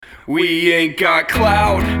We ain't got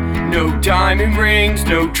clout, no diamond rings,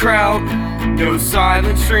 no trout, no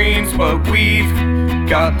silent streams, but we've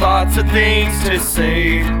got lots of things to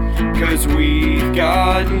say, 'cause we've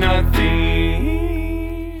got nothing.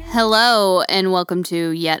 Hello, and welcome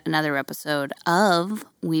to yet another episode of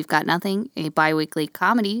We've Got Nothing, a bi-weekly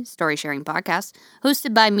comedy story-sharing podcast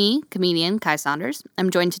hosted by me, comedian Kai Saunders.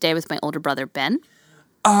 I'm joined today with my older brother, Ben.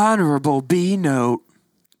 Honorable B note.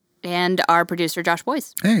 And our producer, Josh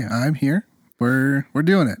Boyce. Hey, I'm here. We're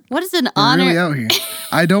doing it. What is an We're honor? really out here.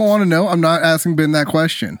 I don't want to know. I'm not asking Ben that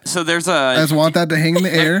question. So there's I just want that to hang in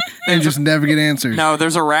the air and just never get answered. No,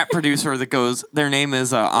 there's a rap producer that goes, their name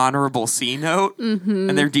is Honorable C Note,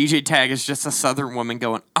 and their DJ tag is just a Southern woman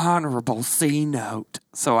going, Honorable C Note.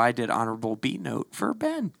 So I did Honorable B Note for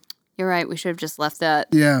Ben. You're right. We should have just left that.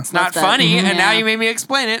 Yeah. It's not funny, and now you made me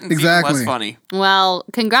explain it, and it's even less funny. Well,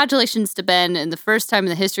 congratulations to Ben. And the first time in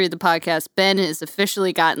the history of the podcast, Ben has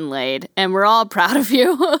officially gotten laid, and we're all proud of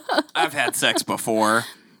you. I've had sex before.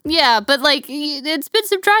 Yeah, but like it's been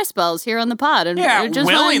some dry spells here on the pod, and Yeah, just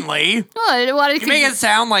willingly. You make it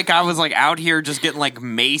sound like I was like out here just getting like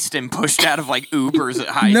maced and pushed out of like Ubers at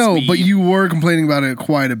high speed. No, but you were complaining about it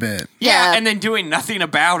quite a bit. Yeah, and then doing nothing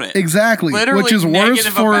about it. Exactly. Literally which is worse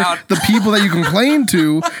negative for about- the people that you complain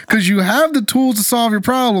to because you have the tools to solve your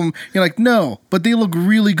problem. You're like, no, but they look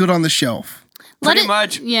really good on the shelf. Pretty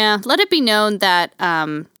much. Yeah, let it be known that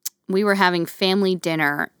we were having family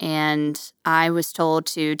dinner, and I was told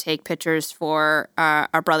to take pictures for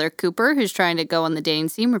our brother Cooper, who's trying to go on the dating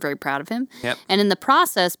scene. We're very proud of him. Yep. And in the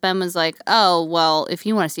process, Ben was like, oh, well, if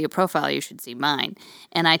you want to see a profile, you should see mine.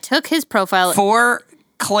 And I took his profile. For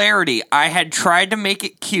clarity, I had tried to make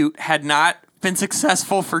it cute, had not been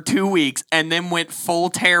successful for 2 weeks, and then went full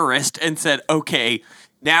terrorist and said, okay,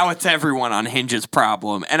 now it's everyone on Hinge's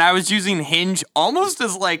problem. And I was using Hinge almost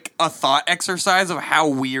as like a thought exercise of how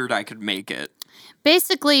weird I could make it.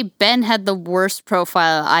 Basically, Ben had the worst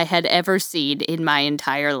profile I had ever seen in my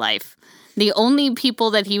entire life. The only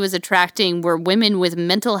people that he was attracting were women with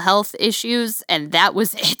mental health issues, and that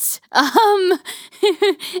was it.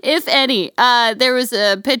 If any. There was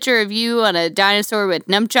a picture of you on a dinosaur with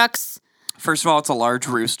nunchucks. First of all, it's a large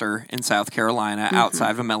rooster in South Carolina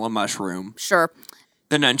outside of a mellow mushroom. Sure.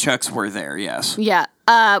 The nunchucks were there, yes. Yeah.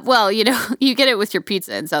 Well, you know, you get it with your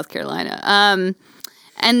pizza in South Carolina.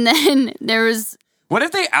 And then there was... What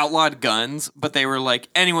if they outlawed guns, but they were like,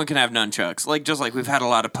 anyone can have nunchucks? Like, just like we've had a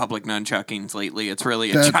lot of public nunchuckings lately. It's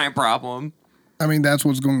really a giant problem. I mean, that's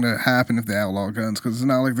what's going to happen if they outlaw guns, because it's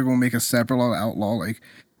not like they're going to make a separate law to outlaw, like,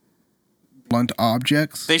 blunt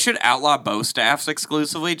objects. They should outlaw bow staffs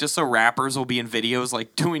exclusively, just so rappers will be in videos,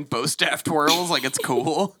 like, doing bow staff twirls, like it's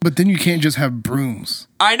cool. But then you can't just have brooms.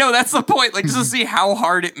 I know, that's the point. Like, just to see how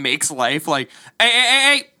hard it makes life. Like,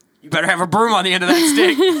 hey, you better have a broom on the end of that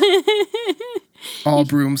stick. All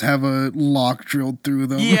brooms have a lock drilled through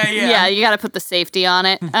them. Yeah, you got to put the safety on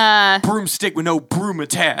it. Broomstick with no broom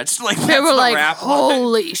attached. Like, They that's were the like, rap line.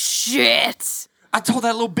 holy shit. I told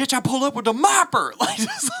that little bitch I pulled up with the mopper. Like,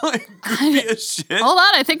 just like, goofy as shit. Hold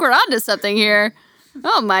on, I think we're onto something here.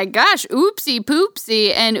 Oh my gosh, oopsie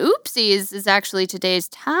poopsie. And oopsies is actually today's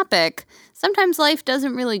topic. Sometimes life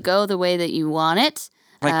doesn't really go the way that you want it.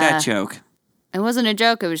 Like that joke. It wasn't a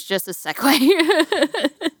joke, it was just a segue.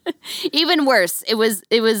 Even worse, it was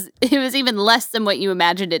even less than what you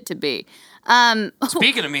imagined it to be.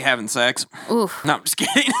 Speaking of me having sex. Oof. No, I'm just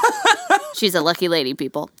kidding. She's a lucky lady,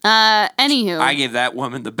 people. Anywho. I gave that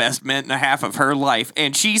woman the best minute and a half of her life,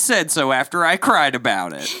 and she said so after I cried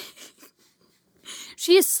about it.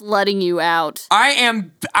 She is slutting you out. I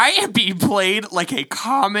am being played like a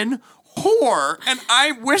common whore, and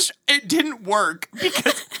I wish it didn't work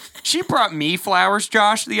because she brought me flowers,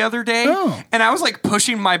 Josh, the other day, and I was like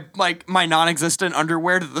pushing my non-existent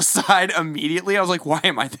underwear to the side immediately. I was like, why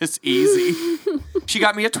am I this easy? She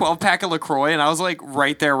got me a 12-pack of LaCroix, and I was like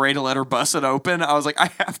right there ready to let her bust it open. I was like, I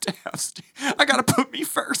gotta put me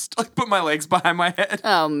first. Like, put my legs behind my head.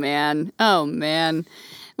 Oh, man.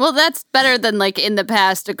 Well, that's better than, like, in the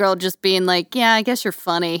past, a girl just being like, yeah, I guess you're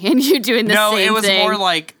funny, and you doing the same thing. No, it was more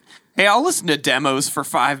like, hey, I'll listen to demos for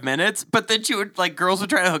 5 minutes, but then she would, like, girls would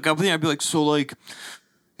try to hook up with you, I'd be like, so, like,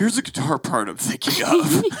 here's the guitar part I'm thinking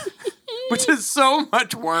of, which is so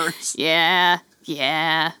much worse. Yeah.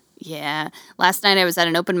 Last night I was at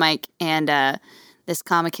an open mic, and this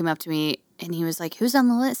comic came up to me, and he was like, who's on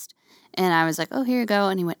the list? And I was like, oh, here you go.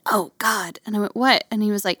 And he went, oh, God. And I went, what? And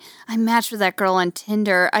he was like, I matched with that girl on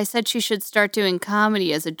Tinder. I said she should start doing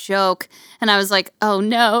comedy as a joke. And I was like, oh,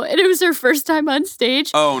 no. And it was her first time on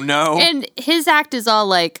stage. Oh, no. And his act is all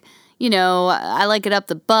like, you know, I like it up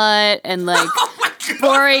the butt and like, oh, my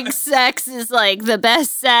boring sex is like the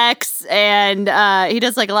best sex, and he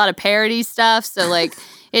does like a lot of parody stuff. So like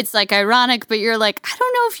it's like ironic, but you're like, I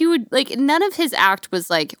don't know if you would like. None of his act was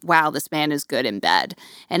like, wow, this man is good in bed,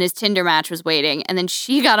 and his Tinder match was waiting, and then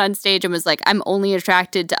she got on stage and was like, I'm only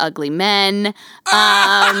attracted to ugly men.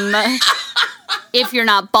 If you're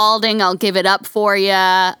not balding, I'll give it up for you.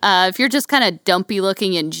 If you're just kind of dumpy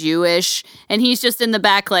looking and Jewish, and he's just in the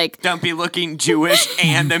back like dumpy looking, Jewish,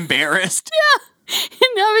 and embarrassed. Yeah.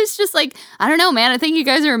 And I was just like, I don't know, man. I think you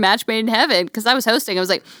guys are a match made in heaven. Because I was hosting. I was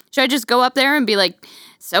like, should I just go up there and be like,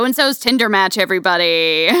 so-and-so's Tinder match,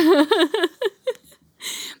 everybody?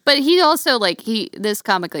 But he also, like, this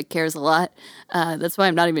comic, like, cares a lot. That's why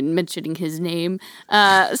I'm not even mentioning his name.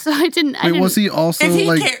 So I didn't... was he also,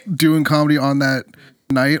 doing comedy on that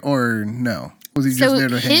night, or no? Was he just there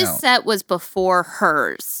to hang out? His set was before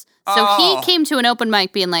hers. So he came to an open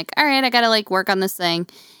mic being like, all right, I got to, like, work on this thing.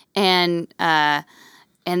 And then...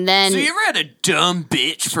 So you ever had a dumb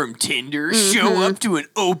bitch from Tinder show up to an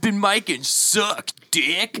open mic and suck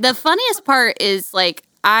dick? The funniest part is, like,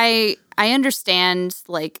 I understand,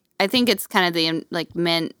 like, I think it's kind of the, like,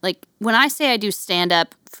 men, like, when I say I do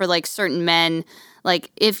stand-up for, like, certain men,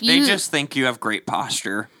 like, if you... They just think you have great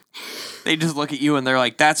posture. They just look at you and they're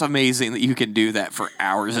like, that's amazing that you can do that for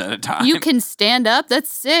hours at a time. You can stand up?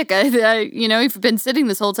 That's sick. I you've been sitting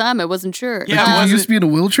this whole time. I wasn't sure. Yeah, you used to be in a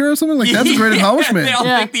wheelchair or something? Like, that's a great accomplishment. They all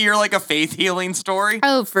think that you're like a faith healing story.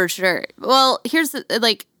 Oh, for sure. Well, here's the,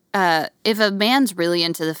 like, if a man's really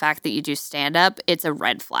into the fact that you do stand up, it's a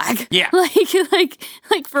red flag. Yeah.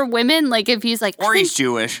 Like for women, like if he's like, or he's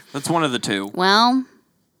Jewish. That's one of the two. Well,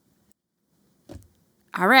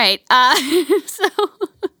 all right. So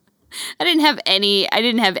I didn't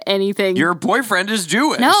have anything. Your boyfriend is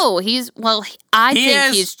Jewish. No, I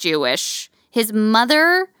think he's Jewish. His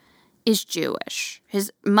mother is Jewish.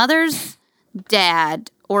 His mother's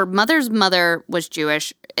dad or mother's mother was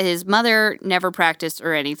Jewish. His mother never practiced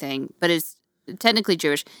or anything, but is technically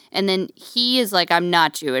Jewish. And then he is like, I'm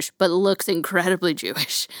not Jewish, but looks incredibly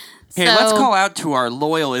Jewish. Hey, let's call out to our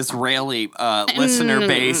loyal Israeli listener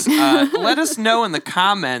base. Let us know in the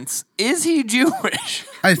comments, is he Jewish?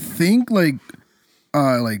 I think, like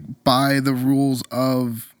by the rules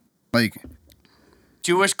of, like...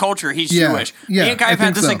 Jewish culture, he's Jewish. Yeah, me and Kai have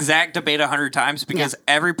had this exact debate 100 times because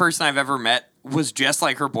every person I've ever met was just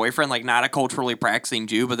like her boyfriend, like not a culturally practicing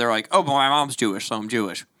Jew, but they're like, oh, but my mom's Jewish, so I'm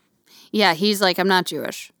Jewish. Yeah, he's like, I'm not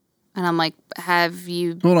Jewish. And I'm like, have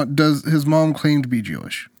you... Hold on, does his mom claim to be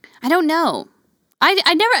Jewish? I don't know. I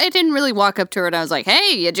didn't really walk up to her and I was like,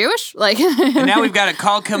 hey, you Jewish? Like, and now we've got a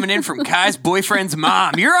call coming in from Kai's boyfriend's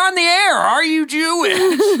mom. You're on the air. Are you Jewish?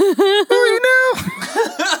 Oh,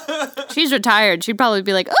 you know. She's retired. She'd probably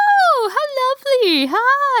be like, oh, how lovely.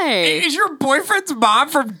 Hi. Is your boyfriend's mom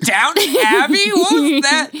from Downton Abbey? What was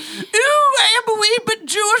that? Ooh, I am a wee bit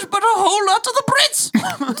Jewish, but a whole lot of the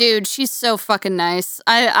Brits. Dude, she's so fucking nice.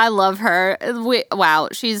 I love her. Wow,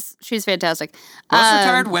 she's fantastic. Most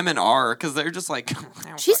retired women are, because they're just like...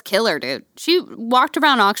 She's killer, dude. She walked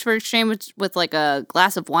around Oxford Exchange with like a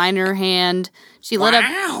glass of wine in her hand. She lit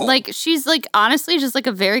up, like, she's like, honestly, just like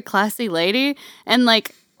a very classy lady. And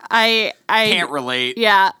like, I can't relate.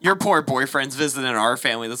 Yeah. Your poor boyfriend's visiting our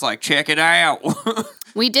family that's like, check it out.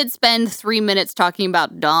 We did spend 3 minutes talking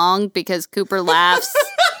about dong because Cooper laughs.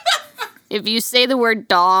 If you say the word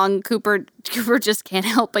dong, Cooper just can't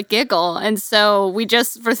help but giggle. And so we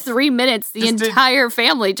just, for 3 minutes, the entire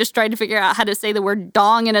family just tried to figure out how to say the word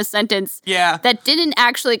dong in a sentence that didn't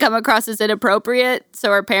actually come across as inappropriate.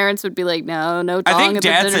 So our parents would be like, no dong I think at the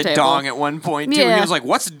Dad dinner said table. dong at one point, too. Yeah. He was like,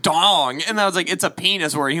 what's dong? And I was like, it's a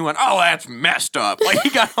penis word. He went, oh, that's messed up. Like, he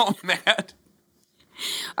got all mad.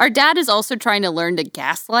 Our dad is also trying to learn to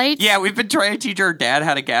gaslight. Yeah, we've been trying to teach our dad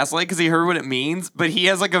how to gaslight because he heard what it means, but he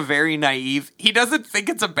has like a very naive, he doesn't think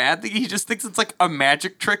it's a bad thing, he just thinks it's like a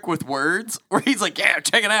magic trick with words, where he's like, yeah,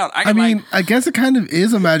 check it out. I mean, I guess it kind of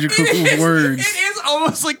is a magic trick with words. It is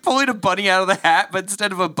almost like pulling a bunny out of the hat, but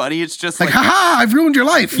instead of a bunny, it's just like haha, I've ruined your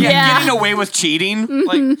life. Yeah, getting away with cheating.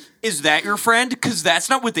 Like, is that your friend? Because that's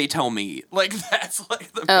not what they tell me. Like, that's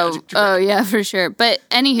like the magic trick. Oh, yeah, for sure. But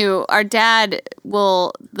anywho, our dad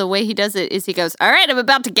will, the way he does it is he goes, all right, I'm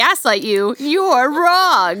about to gaslight you. You are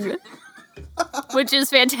wrong. Which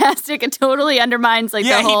is fantastic. It totally undermines like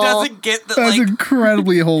the whole... he doesn't get the That's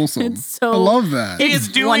incredibly wholesome. I love that. He is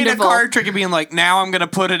doing a card trick and being like, now I'm going to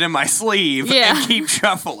put it in my sleeve and keep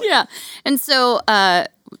shuffling. Yeah. And so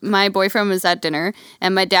my boyfriend was at dinner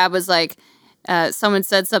and my dad was like, someone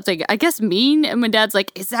said something, I guess mean, and my dad's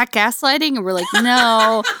like, is that gaslighting? And we're like,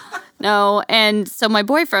 no. And so my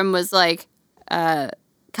boyfriend was like,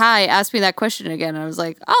 Kai asked me that question again. And I was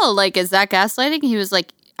like, oh, like, is that gaslighting? He was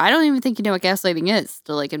like, I don't even think you know what gaslighting is,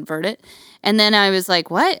 to like invert it. And then I was like,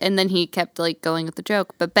 what? And then he kept like going with the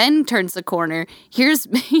joke. But Ben turns the corner, hears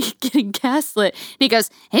me getting gaslit, and he goes,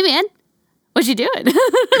 hey man, what you doing?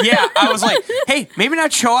 Yeah, I was like, hey, maybe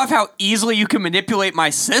not show off how easily you can manipulate my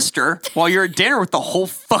sister while you're at dinner with the whole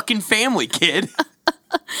fucking family, kid.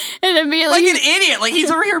 And immediately, Like an idiot. Like,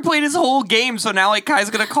 he's over here playing his whole game, so now, like, Kai's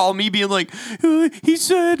gonna call me being like, he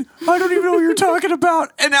said, I don't even know what you're talking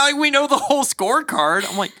about. And now, like, we know the whole scorecard.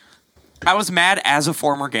 I'm like, I was mad as a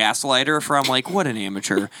former gaslighter from, like, what an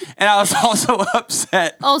amateur. And I was also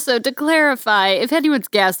upset. Also, to clarify, if anyone's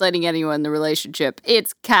gaslighting anyone in the relationship,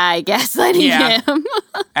 it's Kai gaslighting him.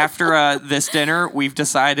 After this dinner, we've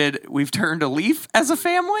decided we've turned a leaf as a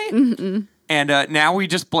family. Mm-mm. And now we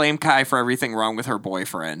just blame Kai for everything wrong with her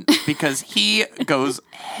boyfriend because he goes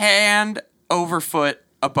hand over foot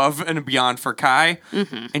above and beyond for Kai.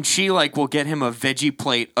 Mm-hmm. And she, like, will get him a veggie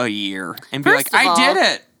plate a year and be First like, of all, I did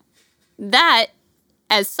it. That,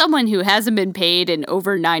 as someone who hasn't been paid in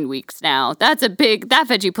over 9 weeks now, that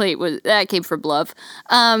veggie plate that came from love.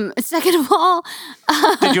 Second of all,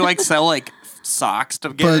 did you, like, sell, like, socks to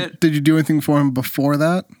get it? Did you do anything for him before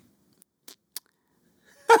that?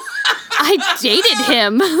 I dated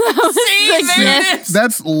him.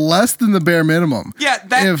 That's less than the bare minimum. Yeah,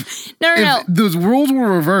 if No. those rules were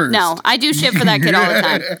reversed. No, I do shit for that kid all the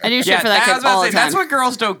time. I do shit for that kid all the time. That's what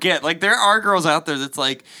girls don't get. Like, there are girls out there that's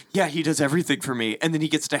like, yeah, he does everything for me, and then he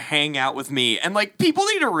gets to hang out with me. And, like, people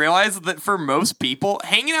need to realize that for most people,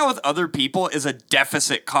 hanging out with other people is a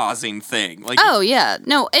deficit-causing thing. Like, oh, yeah.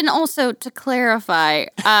 No, and also, to clarify,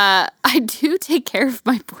 I do take care of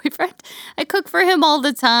my boyfriend. I cook for him all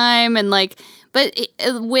the time, and, like, but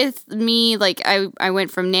with me, like, I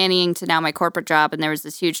went from nannying to now my corporate job, and there was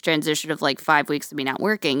this huge transition of, like, 5 weeks of me not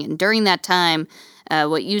working. And during that time,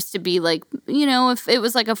 what used to be, like, you know, if it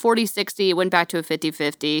was, like, a 40-60, it went back to a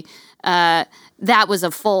 50-50. That was a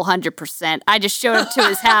full 100%. I just showed up to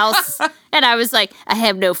his house, and I was like, I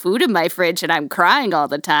have no food in my fridge, and I'm crying all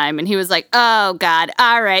the time. And he was like, oh, God,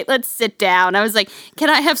 all right, let's sit down. I was like, can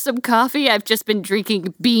I have some coffee? I've just been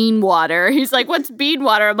drinking bean water. He's like, what's bean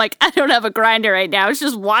water? I'm like, I don't have a grinder right now. It's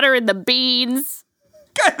just water in the beans.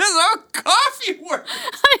 God, this is how coffee works.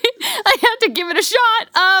 I had to give it a shot.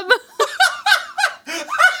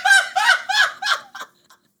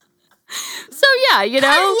 So, yeah, you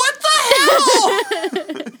know. Hey, what the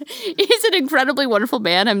hell? He's an incredibly wonderful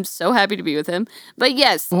man. I'm so happy to be with him. But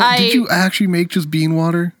yes, did you actually make just bean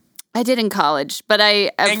water? I did in college, but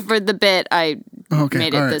for the bit, I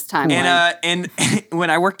made it this time. And when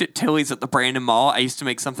I worked at Tilly's at the Brandon Mall, I used to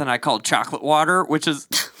make something I called chocolate water, which is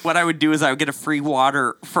what I would do is I would get a free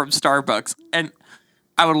water from Starbucks, and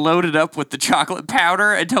I would load it up with the chocolate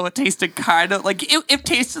powder until it tasted kind of like it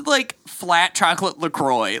tasted like flat chocolate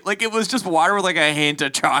LaCroix. Like, it was just water with like a hint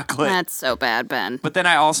of chocolate. That's so bad, Ben. But then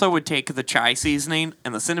I also would take the chai seasoning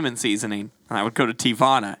and the cinnamon seasoning, and I would go to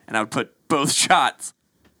Teavana, and I would put both shots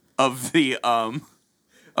of the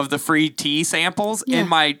free tea samples in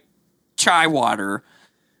my chai water.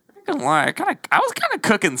 I'm not gonna lie, I was kind of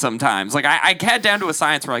cooking sometimes. Like, I had down to a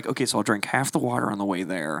science where, like, okay, so I'll drink half the water on the way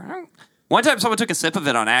there. One time someone took a sip of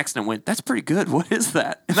it on accident and went, that's pretty good. What is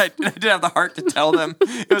that? And I didn't have the heart to tell them.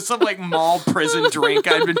 It was some, like, mall prison drink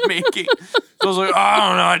I'd been making. So I was like, oh, I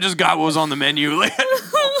don't know. I just got what was on the menu.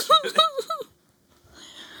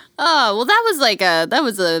 Oh, well, that was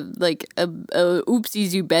a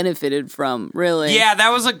oopsies you benefited from, really. Yeah,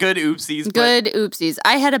 that was a good oopsies. Good oopsies.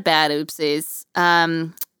 I had a bad oopsies.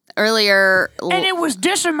 Earlier. And it was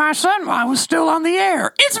dissing my son while I was still on the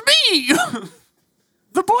air. It's me!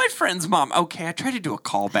 The boyfriend's mom. Okay, I tried to do a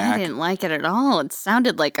callback. I didn't like it at all. It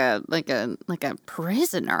sounded like a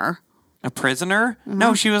prisoner. A prisoner? Mm-hmm.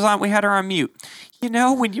 No, she was on. We had her on mute. You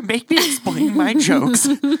know, when you make me explain my jokes,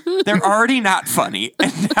 they're already not funny,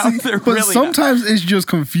 and now they're but really. Sometimes it's just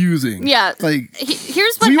confusing. Yeah, like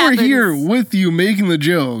here's what we happens. were here with you making the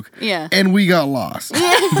joke. Yeah, and we got lost.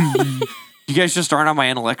 You guys just aren't on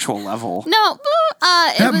my intellectual level. No,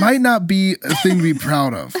 that might not be a thing to be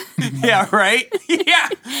proud of. Yeah, right? Yeah.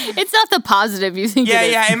 It's not the positive you think it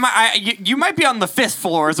is. Yeah. You might be on the 5th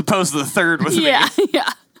floor as opposed to the 3rd with me. Yeah.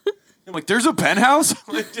 I'm like, there's a penthouse?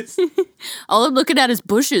 All I'm looking at is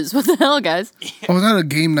bushes. What the hell, guys? I was at a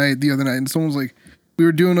game night the other night, and someone was like, we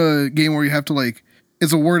were doing a game where you have to, like,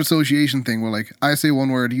 it's a word association thing where, like, I say one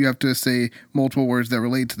word, you have to say multiple words that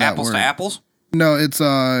relate to that apples word. Apples to apples? No, it's,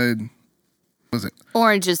 what was it?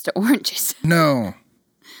 Oranges to oranges. No.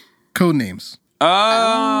 Code names. Oh,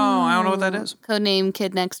 I don't know what that is. Codename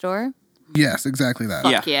Kid Next Door. Yes, exactly that.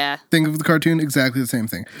 Yeah. Yeah. Think of the cartoon, exactly the same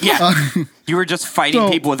thing. Yeah. You were just fighting So-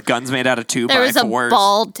 people with guns made out of 2 There by was a 4s.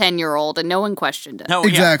 bald 10-year-old and no one questioned it. No, yeah.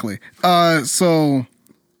 Exactly. So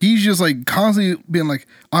he's just like constantly being like,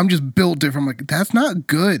 I'm just built different. I'm like, that's not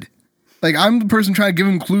good. Like, I'm the person trying to give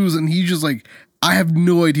him clues, and he's just like, I have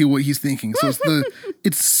no idea what he's thinking. So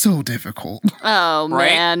it's so difficult. Oh,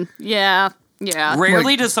 Right? man. Yeah. Yeah.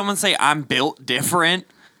 Rarely does someone say I'm built different,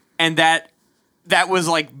 and that was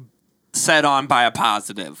like said on by a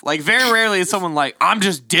positive. Like very rarely is someone like I'm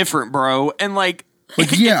just different, bro, and like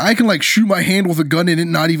Yeah, I can like shoot my hand with a gun and it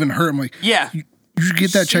not even hurt. I'm like, yeah, you should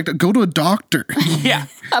get that checked out. Go to a doctor. yeah.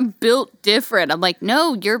 I'm built different. I'm like,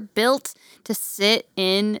 no, you're built to sit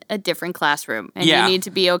in a different classroom. And Yeah. you need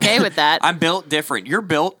to be okay with that. I'm built different. You're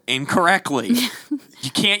built incorrectly. You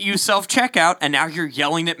can't use self-checkout, and now you're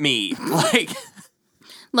yelling at me. Like,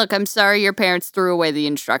 Look, I'm sorry your parents threw away the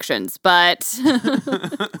instructions, but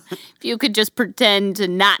if you could just pretend to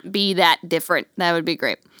not be that different, that would be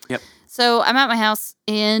great. yep. So I'm at my house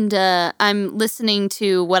and I'm listening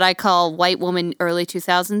to what I call white woman early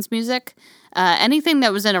 2000s music. Anything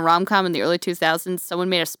that was in a rom-com in the early 2000s, someone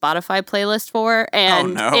made a Spotify playlist for,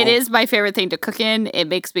 and no. it is my favorite thing to cook in. It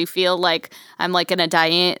makes me feel like I'm like in a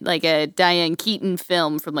Diane Keaton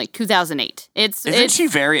film from like 2008. Isn't she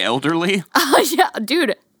very elderly? Yeah,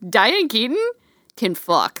 dude, Diane Keaton can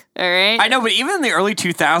fuck. All right. I know, but even in the early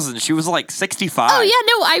 2000s, she was like 65. Oh yeah,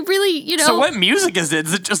 no, I really, So what music is it?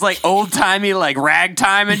 Is it just like old timey, like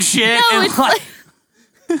ragtime and shit? No, and it's like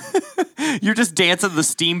you're just dancing the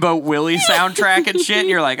Steamboat Willie soundtrack and shit, and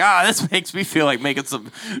you're like, this makes me feel like making some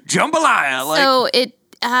jambalaya. Like, so it.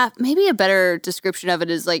 Maybe a better description of it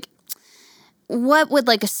is like, what would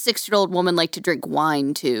like a 6-year-old woman like to drink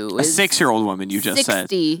wine to? a 6-year-old woman, you just said.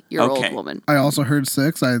 60-year-old Okay. woman. I also heard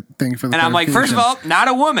 6. I thank you for the And I'm like, first of all, not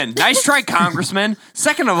a woman. Nice try, Congressman.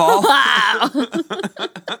 Second of all,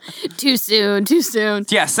 Too soon. Too soon.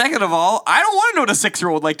 yeah, second of all, I don't want to know what a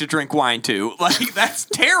 6-year-old like to drink wine to. Like, that's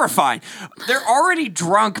terrifying. They're already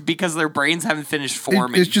drunk because their brains haven't finished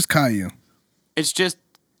forming. It's just Caillou. It's just,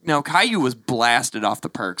 no, Caillou was blasted off the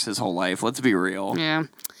perks his whole life. Let's be real. Yeah.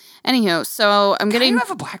 Anyhow, so I'm getting. You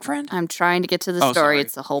have a black friend? I'm trying to get to the Oh, story. sorry.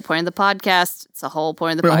 It's the whole point of the podcast. It's the whole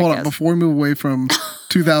point of the Wait, podcast. hold on. Before we move away from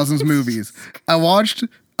 2000s movies, I watched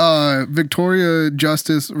Victoria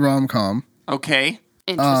Justice rom-com. Okay.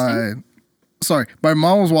 Interesting. Sorry, my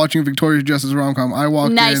mom was watching Victoria Justice rom-com. I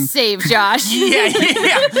walked in. Nice save, Josh.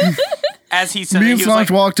 Yeah. As he said, Me he and was Solange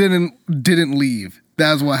like, walked in and didn't leave.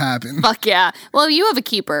 That's what happened. Fuck yeah. Well, you have a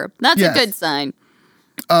keeper. That's Yes. a good sign.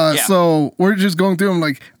 Yeah. So we're just going through.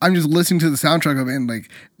 I'm just listening to the soundtrack of it, and like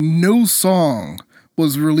no song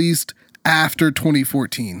was released after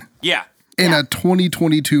 2014 yeah, in Yeah. a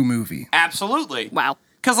 2022 movie. absolutely. Wow.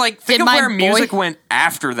 Because, like, think Did of my where music boy- went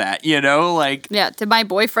after that, you know? Like, Yeah. Did my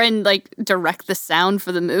boyfriend like direct the sound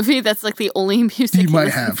for the movie? That's like the only music You he might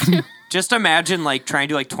listens have. to. just imagine, like, trying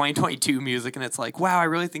to do, like, 2022 music, and it's like, wow, I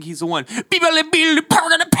really think he's the one.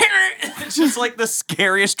 It's just, like, the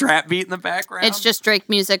scariest trap beat in the background. It's just Drake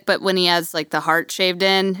music, but when he has like the heart shaved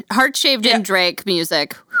in Yeah. Drake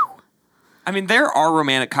music. I mean, there are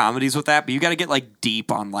romantic comedies with that, but you got to get, like,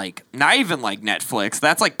 deep on, like, not even, like, Netflix.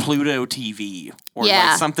 That's, like, Pluto TV or, Yeah.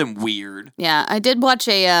 like, something weird. Yeah, I did watch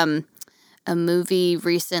a movie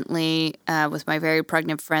recently with my very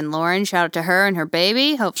pregnant friend Lauren. Shout out to her and her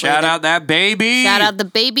baby. Hopefully, Shout out that baby. Shout out the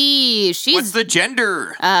baby. She's What's the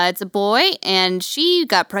gender? it's a boy, and she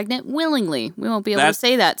got pregnant willingly. We won't be able to That-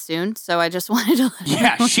 say that soon, so I just wanted to let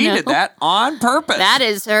Yeah, everyone she did know. that on purpose. That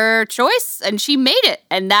is her choice, and she made it,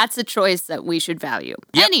 and that's a choice that we should value.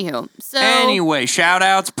 Yep. Anywho, so Anyway, shout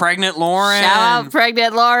outs, pregnant Lauren. shout out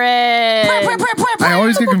pregnant Lauren. I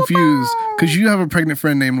always get confused because you have a pregnant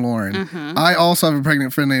friend named Lauren. Mm-hmm. I also have a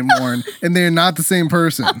pregnant friend named Lauren, and they're not the same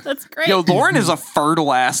person. That's great. Yo, Lauren is a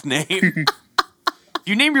fertile ass name.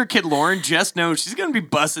 You name your kid Lauren, just know she's gonna be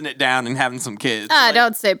busting it down and having some kids. Like,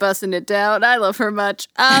 Don't say busting it down. I love her much.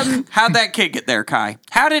 how'd that kid get there, Kai?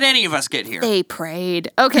 How did any of us get here? They prayed.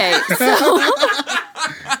 Okay,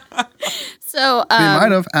 so They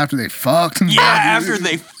might have after they fucked. Yeah, after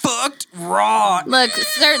they fucked raw. look,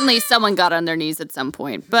 certainly someone got on their knees at some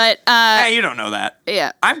point, but Hey, you don't know that.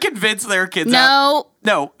 yeah, I'm convinced there are kids out. no,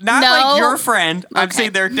 No, not No. like your friend. I'm Okay.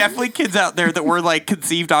 saying there are definitely kids out there that were like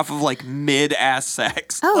conceived off of like mid-ass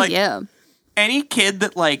sex. oh Like, yeah, any kid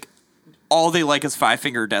that like all they like is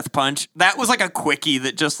 5-finger death punch, that was like a quickie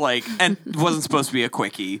that just like and wasn't supposed to be a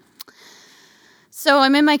quickie. So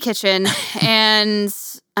I'm in my kitchen and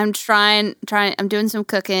I'm I'm doing some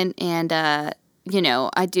cooking, and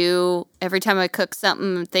I do every time I cook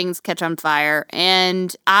something, things catch on fire.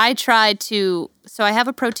 And I try to, so I have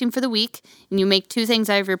a protein for the week, and you make 2 things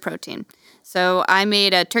out of your protein. So I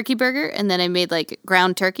made a turkey burger, and then I made like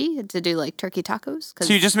ground turkey to do like turkey tacos.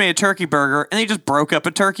 So you just made a turkey burger, and then you just broke up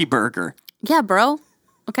a turkey burger. Yeah, bro.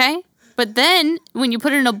 Okay. But then when you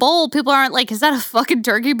put it in a bowl, people aren't like, is that a fucking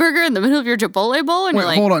turkey burger in the middle of your Chipotle bowl? And Wait, you're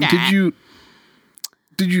like, hold on. nah.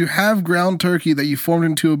 Did you have ground turkey that you formed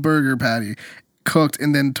into a burger patty, cooked,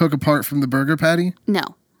 and then took apart from the burger patty? No.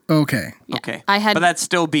 Okay. Yeah. Okay. I had, but that's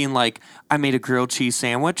still being like, I made a grilled cheese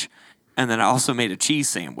sandwich, and then I also made a cheese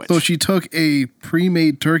sandwich. So she took a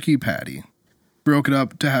pre-made turkey patty, broke it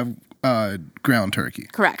up to have ground turkey.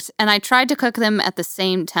 correct. And I tried to cook them at the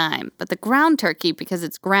same time. But the ground turkey, because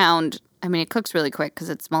it's ground, I mean, it cooks really quick because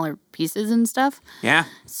it's smaller pieces and stuff. Yeah.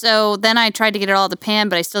 So then I tried to get it all in the pan,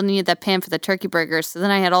 but I still needed that pan for the turkey burger. So then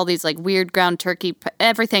I had all these like weird ground turkey,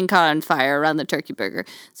 everything caught on fire around the turkey burger.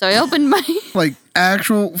 So I opened my Like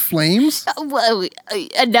actual flames? Whoa,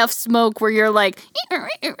 enough smoke where you're like,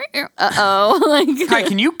 uh-oh. Like, Kai,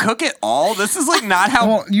 can you cook it all? This is like not how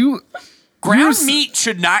Well, ground meat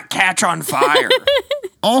should not catch on fire.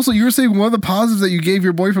 also, you were saying one of the positives that you gave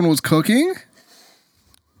your boyfriend was cooking?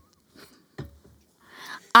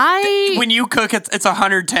 When you cook, it's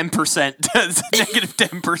 110%. It's negative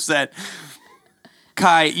 10%.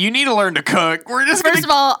 Kai, you need to learn to cook. We're just First of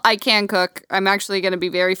all, I can cook. I'm actually going to be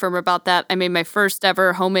very firm about that. I made my first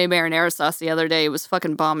ever homemade marinara sauce the other day. It was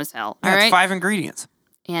fucking bomb as hell. All right? It's 5 ingredients.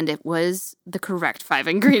 And it was the correct 5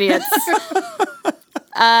 ingredients.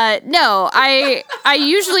 No, I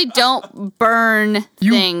usually don't burn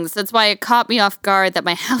things. That's why it caught me off guard that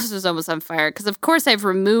my house was almost on fire. Because, of course, I've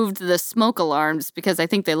removed the smoke alarms because I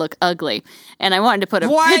think they look ugly. And I wanted to put a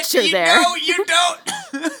picture there. No, you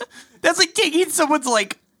don't. That's like taking someone's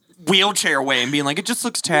like wheelchair away and being like, it just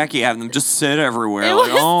looks tacky having them just sit everywhere. It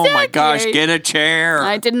Like, was oh my tacky. gosh, get a chair.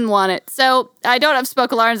 I didn't want it. So I don't have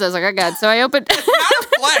smoke alarms. I was like, oh, God. So I opened... Not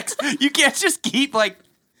a flex. You can't just keep like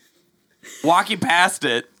walking past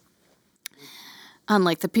it.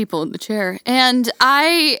 Unlike the people in the chair. And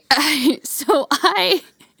I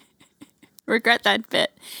regret that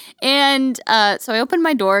bit. And so I opened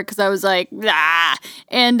my door because I was like, ah.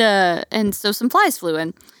 And so some flies flew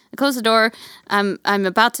in. I closed the door. I'm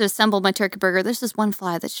about to assemble my turkey burger. There's this one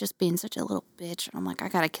fly that's just being such a little bitch. And I'm like, I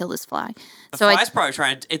gotta kill this fly. The fly's probably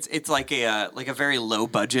trying. It's like a very low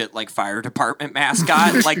budget like fire department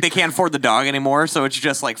mascot. Like they can't afford the dog anymore, so it's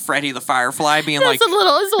just like Freddy the Firefly being like, it's a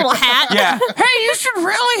little hat. yeah. Hey, you should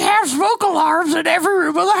really have smoke alarms in every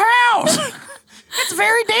room of the house. It's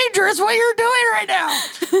very dangerous what you're doing right now.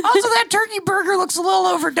 Also, that turkey burger looks a little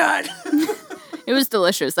overdone. It was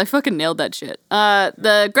delicious. I fucking nailed that shit.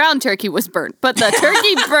 The ground turkey was burnt, but the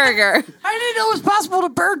turkey burger. I didn't know it was possible to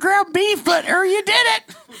burn ground beef, but you did it.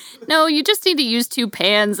 No, you just need to use 2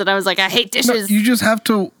 pans. And I was like, I hate No, dishes. you just have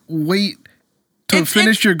to wait to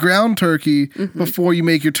finish your ground turkey before you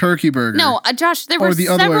make your turkey burger. No, Josh, there were the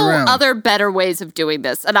other way several around. other better ways of doing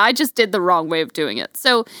this, and I just did the wrong way of doing it.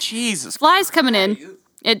 So, Jesus. flies coming in.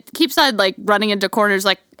 It keeps on like running into corners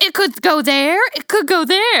like, it could go there, it could go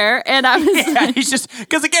there. And I was Yeah, he's just,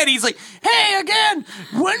 because again, he's like, hey, again,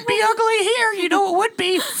 wouldn't be ugly here. You know what would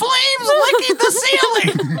be? Flames licking the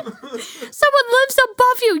ceiling. someone lives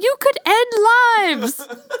above you. You could end lives.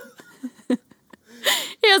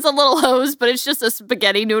 He has a little hose, but it's just a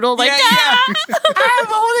spaghetti noodle. Like, Yeah. I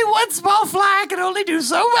have only one small fly. I can only do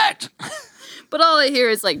so much. But all I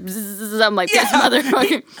hear is like, bzzz, I'm like, this Yeah.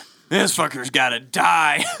 motherfucker. This fucker's gotta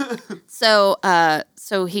die. So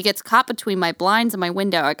he gets caught between my blinds and my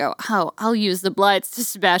window. I go, oh, I'll use the blinds to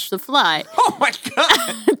smash the fly. Oh my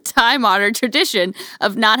God. Time-honored tradition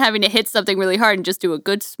of not having to hit something really hard and just do a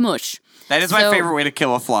good smush. That is my favorite way to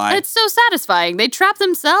kill a fly. It's so satisfying. They trap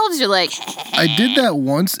themselves. You're like, I did that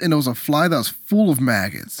once, and it was a fly that was full of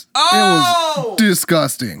maggots. Oh! It was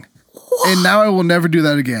disgusting. And now I will never do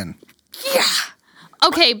that again. yeah.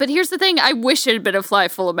 Okay, but here's the thing. I wish it had been a fly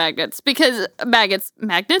full of magnets because magnets?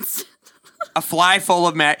 A fly full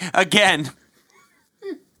of again.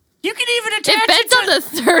 You can even attach It beds on the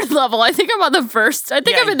 3rd level. I think I'm on the 1st. I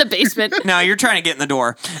think I'm in the basement. No, you're trying to get in the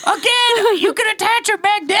door. Again, you can attach it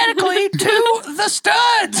magnetically to the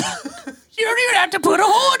studs. You don't even have to put a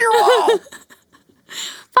hole in your wall.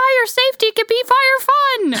 Fire safety can be fire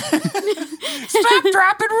fun. Stop,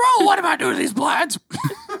 drop, and roll. What am I doing to these blinds?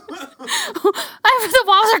 The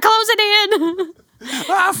walls are closing in.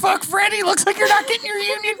 Ah, fuck, Freddy. Looks like you're not getting your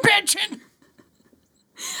union pension.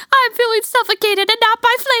 I'm feeling suffocated and not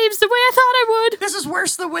by flames the way I thought I would. This is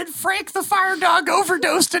worse than when Frank the fire dog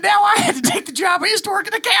overdosed, and now I had to take the job. I used to work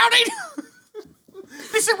in accounting.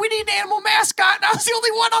 They said, we need an animal mascot, and I was the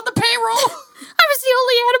only one on the payroll. I was the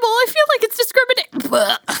only animal. I feel like it's discriminating.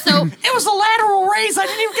 So it was a lateral raise. I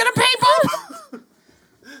didn't even get a pay bump.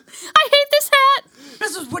 I hate this hat.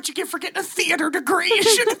 This is what you get for getting a theater degree. You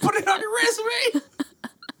shouldn't have put it on your resume.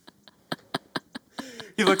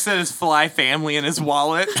 He looks at his fly family in his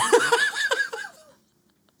wallet.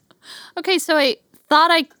 Okay, so I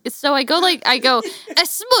go a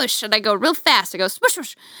smush, and I go real fast. I go smush,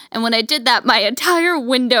 smush. And when I did that, my entire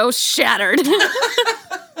window shattered.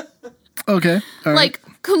 Okay. All right. Like,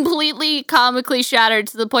 completely comically shattered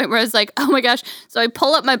to the point where I was like, oh my gosh. So I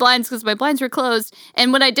pull up my blinds because my blinds were closed.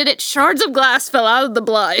 And when I did it, shards of glass fell out of the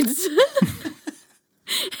blinds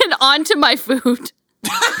and onto my food.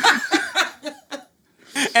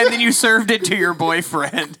 And then you served it to your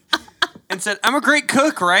boyfriend and said, I'm a great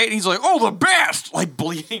cook, right? And he's like, oh, the best. Like,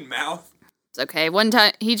 bleeding mouth. It's okay. One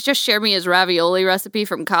time, he just shared me his ravioli recipe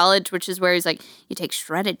from college, which is where he's like, you take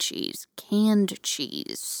shredded cheese, canned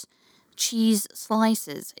cheese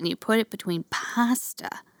slices, and you put it between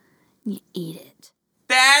pasta, and you eat it.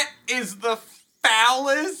 That is the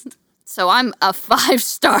foulest. So I'm a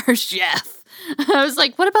 5-star chef. I was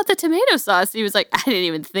like, what about the tomato sauce? He was like, I didn't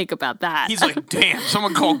even think about that. He's like, damn,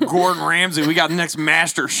 someone called Gordon Ramsay. We got the next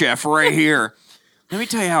master chef right here. Let me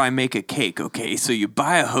tell you how I make a cake, okay? So you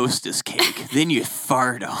buy a Hostess cake, then you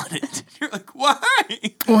fart on it. You're like, why?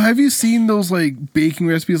 Well, have you seen those like baking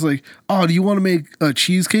recipes? Like, oh, do you want to make a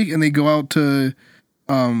cheesecake? And they go out to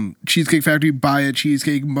Cheesecake Factory, buy a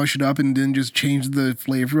cheesecake, mush it up, and then just change the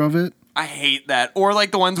flavor of it. I hate that. Or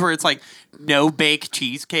like the ones where it's like no bake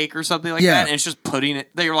cheesecake or something like that, and it's just pudding it.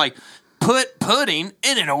 They're like, put pudding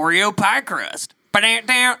in an Oreo pie crust.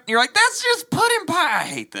 You're like, that's just pudding pie. I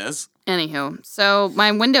hate this. Anywho, so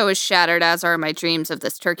my window is shattered, as are my dreams of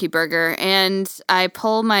this turkey burger, and I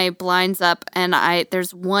pull my blinds up, and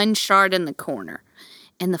there's one shard in the corner,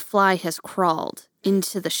 and the fly has crawled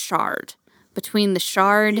into the shard. Between the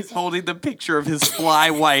shard... He's holding the picture of his fly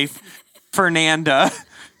wife, Fernanda.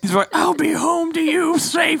 He's like, I'll be home to you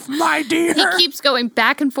safe, my dear. He keeps going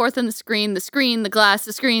back and forth on the screen, the glass,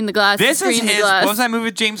 the screen, the glass, this the screen, is his, the glass. What was that movie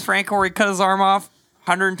with James Franco where he cut his arm off?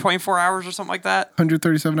 124 hours or something like that?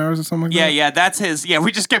 137 hours or something like that? Yeah, that's his. Yeah,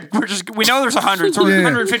 we know there's 100, so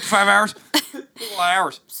 155 hours. A lot of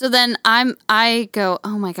hours. So then I go,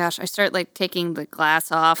 oh my gosh, I start like taking the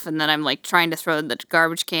glass off, and then I'm like trying to throw the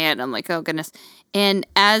garbage can. I'm like, oh goodness. And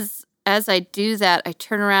as I do that, I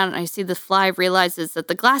turn around and I see the fly realizes that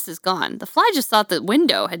the glass is gone. The fly just thought the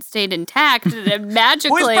window had stayed intact, and it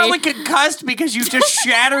magically... Well, he's probably concussed because you just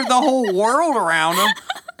shattered the whole world around him.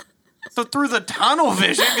 So through the tunnel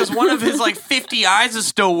vision, because one of his like 50 eyes is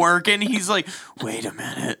still working, he's like, wait a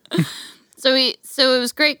minute. So it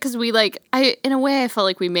was great because we in a way I felt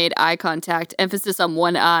like we made eye contact, emphasis on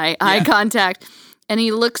one eye, eye contact. And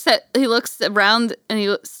he looks around and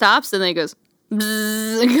he stops and then he goes,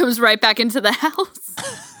 bzzz, and goes right back into the house.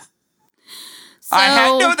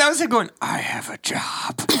 That was him going, I have a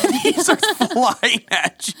job. And he starts flying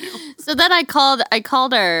at you. So then I called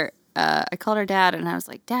our dad, and I was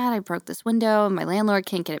like, Dad, I broke this window, and my landlord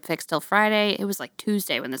can't get it fixed till Friday. It was like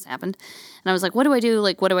Tuesday when this happened. And I was like, what do I do?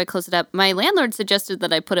 Like, what do I close it up? My landlord suggested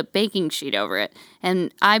that I put a baking sheet over it.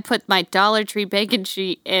 And I put my Dollar Tree baking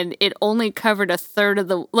sheet, and it only covered a third of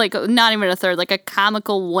the, like, not even a third, like a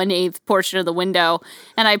comical 1/8 portion of the window.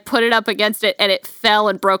 And I put it up against it, and it fell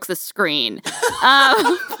and broke the screen.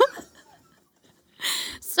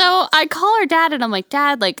 So I call her dad, and I'm like,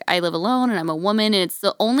 Dad, like, I live alone, and I'm a woman, and it's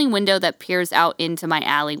the only window that peers out into my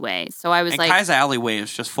alleyway. So I was like... Kai's alleyway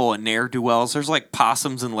is just full of ne'er-do-wells. There's, like,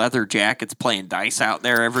 possums and leather jackets playing dice out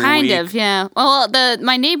there every week. Kind of, yeah. Well,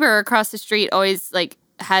 my neighbor across the street always, like,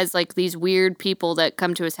 has, like, these weird people that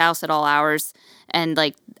come to his house at all hours, and,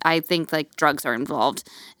 like, I think, like, drugs are involved.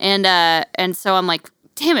 And so I'm like...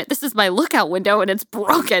 Damn it, this is my lookout window and it's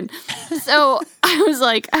broken. So I was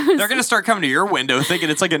like... They're going to start coming to your window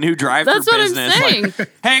thinking it's like a new drive-through business. That's what I'm saying.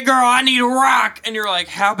 Like, hey, girl, I need a rock. And you're like,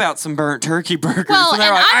 how about some burnt turkey burgers? Well, and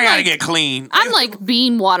they're like, I got to get clean. I'm like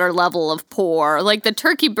bean water level of poor. Like the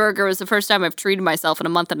turkey burger was the first time I've treated myself in a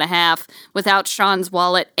month and a half without Sean's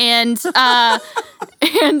wallet. And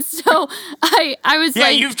and so I was like... Yeah,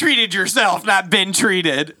 you've treated yourself, not been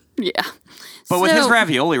treated. Yeah. But with his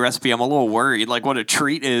ravioli recipe, I'm a little worried. Like, what a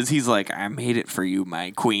treat is. He's like, I made it for you,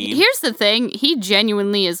 my queen. Here's the thing. He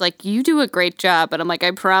genuinely is like, you do a great job. And I'm like,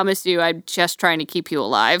 I promise you, I'm just trying to keep you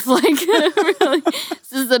alive. Like, really,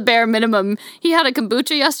 this is the bare minimum. He had a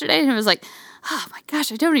kombucha yesterday, and it was like, oh my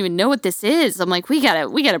gosh, I don't even know what this is. I'm like, we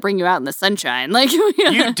gotta bring you out in the sunshine. Like,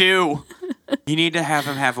 you do. You need to have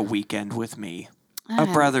him have a weekend with me. a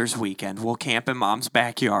brother's weekend. We'll camp in Mom's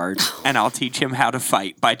backyard, and I'll teach him how to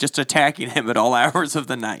fight by just attacking him at all hours of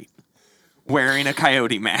the night, wearing a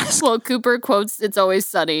coyote mask. Well, Cooper quotes "It's Always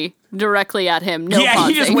Sunny" directly at him. No yeah,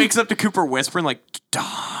 pausing. he just wakes up to Cooper whispering like,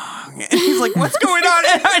 "Dong," and he's like, "What's going on?"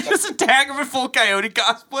 And I just attack him in full coyote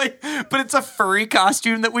cosplay, but it's a furry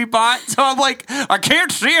costume that we bought. So I'm like, I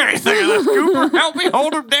can't see anything of this. Cooper, help me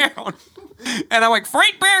hold him down. And I'm like,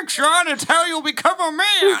 "Fight back, Sean. It's how you'll become a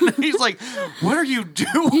man." He's like, "What are you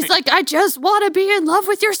doing?" He's like, "I just want to be in love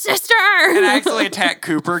with your sister." And I accidentally attack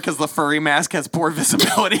Cooper because the furry mask has poor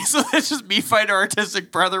visibility. So that's just me fighting our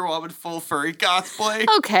artistic brother while I'm in full furry cosplay.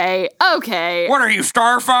 Okay. What are you,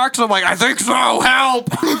 Star Fox? I'm like, "I think so. Help."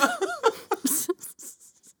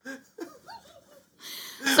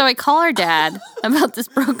 So I call our dad about this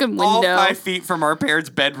broken window. All 5 feet from our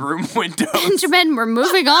parents' bedroom windows. Benjamin, we're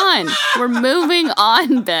moving on. We're moving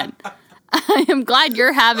on, Ben. I am glad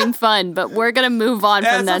you're having fun, but we're going to move on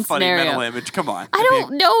from that That's a funny scenario. mental image. Come on. I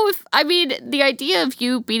don't know if, I mean, the idea of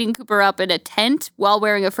you beating Cooper up in a tent while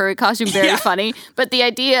wearing a furry costume, very funny. But the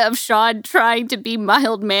idea of Sean trying to be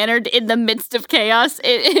mild-mannered in the midst of chaos,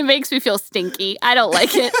 it makes me feel stinky. I don't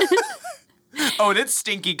like it. Oh, and it's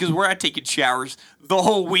stinky because we're not taking showers the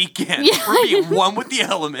whole weekend. Yeah. We're being one with the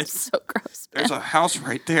elements. So gross. Man. There's a house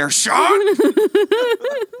right there. Sean!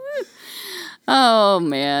 Oh,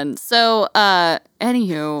 man. So,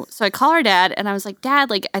 anywho, so I call our dad, and I was like, "Dad,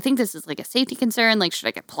 like, I think this is, like, a safety concern. Like, should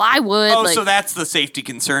I get plywood?" Oh, like, so that's the safety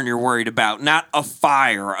concern you're worried about, not a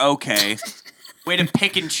fire. Okay. Way to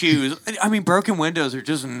pick and choose. I mean, broken windows are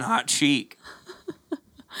just not chic.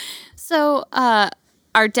 So,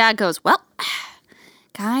 our dad goes, "Well,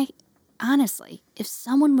 Guy, honestly, if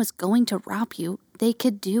someone was going to rob you, they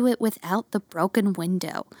could do it without the broken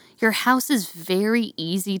window. Your house is very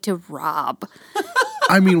easy to rob."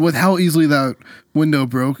 I mean, with how easily that window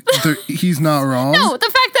broke, he's not wrong. No, the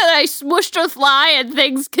fact that I smushed a fly and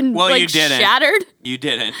things You didn't. shattered. You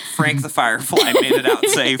didn't. Frank the Firefly made it out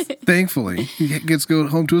safe. Thankfully, he gets to go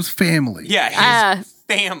home to his family. Yeah, his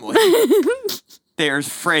family. There's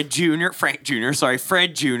Fred Jr.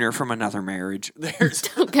 from another marriage. There's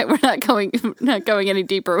Okay, we're not going any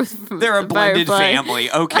deeper with they're a the blended Firefly.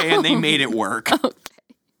 family, okay, and they made it work.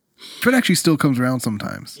 Fred actually still comes around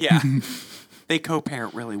sometimes. Yeah. They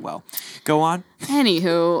co-parent really well. Go on.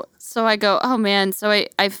 Anywho, so I go, "Oh man," so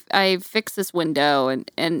I fixed this window,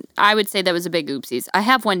 and I would say that was a big oopsies. I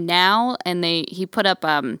have one now, and he put up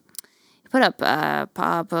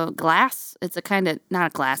glass. It's a kind of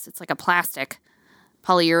not a glass. It's like a plastic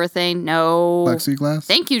polyurethane. No. Plexiglass.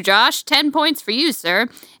 Thank you, Josh. 10 points for you, sir.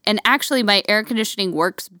 And actually, my air conditioning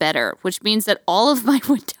works better, which means that all of my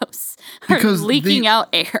windows are Because leaking out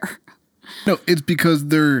air. No, it's because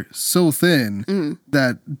they're so thin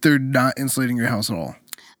that they're not insulating your house at all.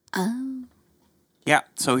 Oh. Yeah,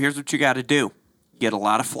 so here's what you got to do. Get a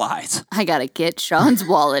lot of flies. I gotta get Sean's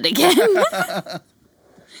wallet again.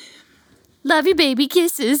 Love you, baby.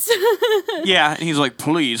 Kisses. Yeah, and he's like,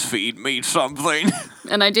 "Please feed me something."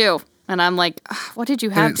 And I do. And I'm like, "What did you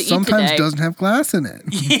have And to it eat sometimes today?" doesn't have glass in it.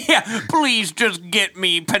 Yeah, please just get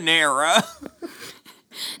me Panera.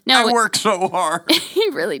 No, I work so hard. he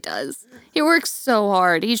really does. He works so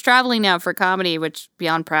hard. He's traveling now for comedy, which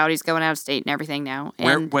beyond proud. He's going out of state and everything now.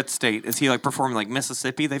 And What state? Is he like performing like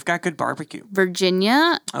Mississippi? They've got good barbecue.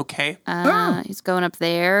 Virginia. Okay. He's going up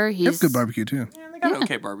there. They have He's good barbecue too. Yeah, they got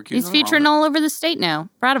okay barbecue. He's featuring all over the state now.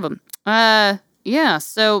 Proud of him. Yeah.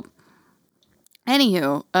 So,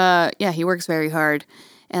 anywho, yeah, he works very hard.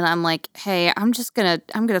 And I'm like, "Hey, I'm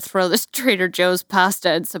gonna throw this Trader Joe's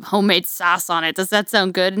pasta and some homemade sauce on it. Does that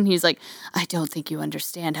sound good?" And he's like, "I don't think you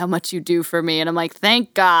understand how much you do for me." And I'm like,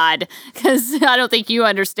 "Thank God, because I don't think you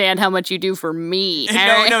understand how much you do for me."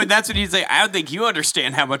 No, that's what he'd say. "I don't think you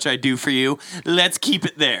understand how much I do for you. Let's keep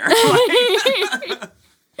it there."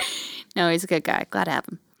 No, he's a good guy. Glad to have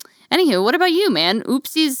him. Anywho, what about you, man?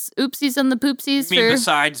 Oopsies on the poopsies. I mean,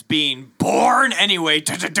 besides being born anyway.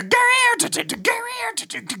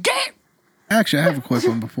 Actually, I have a quick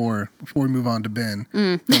one before we move on to Ben.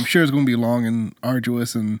 I'm sure it's going to be long and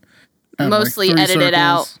arduous and have Mostly like 30 edited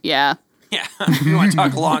out. circles. Yeah. Yeah, if you want to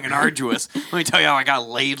talk long and arduous, let me tell you how I got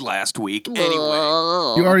laid last week. Anyway.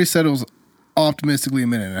 You already said it was optimistically a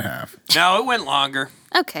minute and a half. No, it went longer.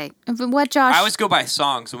 Okay. But what, Josh? I always go by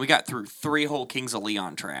songs, and we got through 3 whole Kings of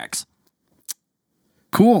Leon tracks.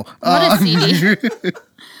 Cool. What a CD.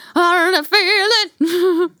 I feel it.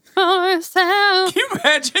 Can you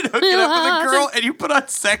imagine hooking up with a girl and you put on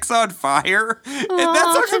Sex on Fire? And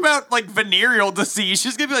that song's about like venereal disease.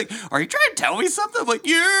 She's gonna be like, "Are you trying to tell me something?" I'm like,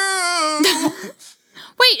 "Yeah."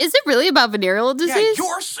 Wait, is it really about venereal disease? Yeah,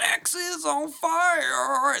 your sex is on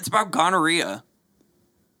fire. It's about gonorrhea.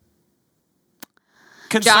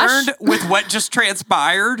 concerned Josh? with what just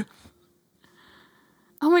transpired.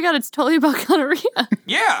 Oh my God, it's totally about gonorrhea.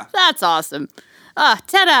 Yeah. That's awesome.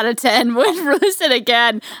 10 out of 10. Would listen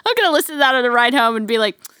again. I'm going to listen to that on the ride home and be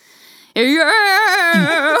like,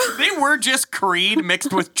 yeah. They were just Creed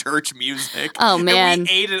mixed with church music. Oh, man. And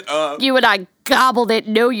we ate it up. You and I gobbled it.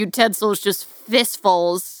 No utensils, just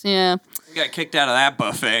fistfuls. Yeah. We got kicked out of that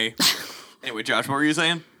buffet. Anyway, Josh, what were you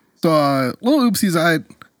saying? So, little oopsies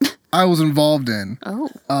I was involved in. Oh.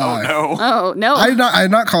 Oh, no. Oh, no. I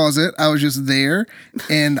did not cause it. I was just there,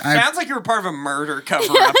 and Sounds like you were part of a murder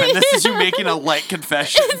cover-up, and this is you making a light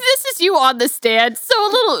confession. This is you on the stand. So a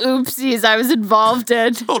little oopsies I was involved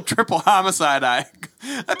in. Little triple homicide. I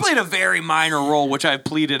played a very minor role, which I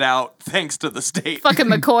pleaded out thanks to the state. Fucking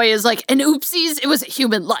McCoy is like, and oopsies, it was a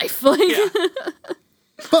human life. Like, Yeah.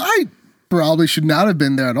 but I probably should not have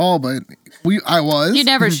been there at all. But I was. You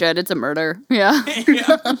never should. It's a murder. Yeah.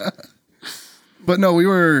 But no,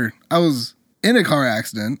 I was in a car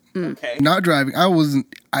accident, Okay. not driving.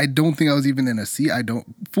 I don't think I was even in a seat. I don't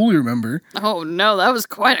fully remember. Oh, no, that was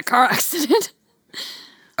quite a car accident.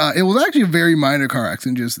 It was actually a very minor car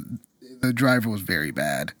accident. Just the driver was very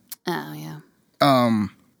bad. Oh, yeah.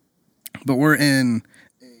 But we're in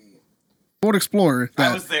a Ford Explorer.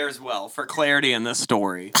 I was there as well, for clarity in this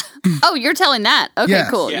story. Oh, you're telling that. Okay, Yes.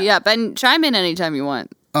 cool. Yeah. Yeah, Ben, chime in anytime you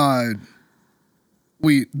want.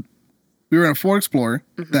 We were in a Ford Explorer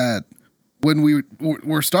that when we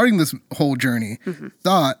were starting this whole journey,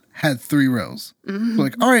 thought had 3 rows. So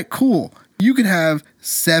like, all right, cool. You could have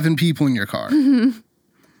 7 people in your car.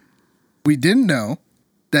 We didn't know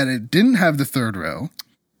that it didn't have the 3rd row.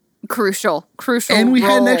 Crucial. And we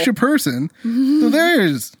had an role. extra person. So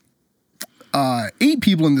there's 8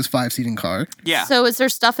 people in this 5-seating car. Yeah. So is there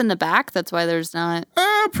stuff in the back? That's why there's not.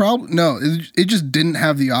 Probably no. It just didn't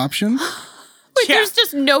have the option. Like, Yeah. there's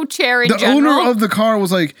just no chair in The general. owner of the car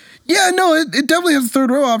was like, "Yeah, no, it definitely has a 3rd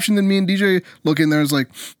row option." Then me and DJ look in there, and it's like,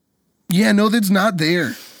 "Yeah, no, that's not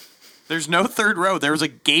there. There's no 3rd row. There was a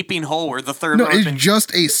gaping hole where the 3rd No, row it's had been.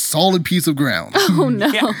 just a solid piece of ground. Oh, no.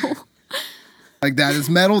 Yeah. Like that is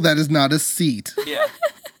metal. That is not a seat." Yeah.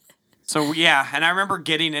 So, yeah, and I remember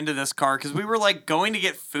getting into this car because we were, like, going to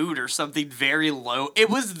get food or something very low. It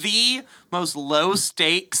was the most low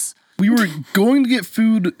stakes We were going to get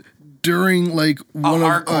food during like one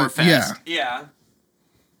hardcore of fest. Yeah.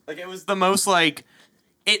 Like, it was the most, like,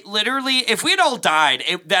 it literally, if we had all died,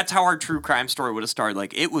 that's how our true crime story would have started.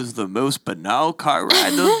 Like, it was the most banal car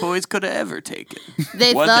ride those boys could have ever taken.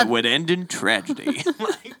 They One thought that would end in tragedy.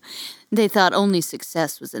 Like, they thought only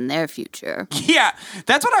success was in their future. yeah,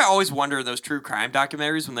 that's what I always wonder in those true crime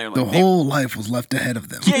documentaries when they're like, The whole life was left ahead of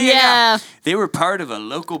them. Yeah. They were part of a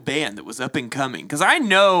local band that was up and coming. Because I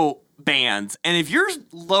know bands, and if you're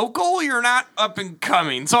local, you're not up and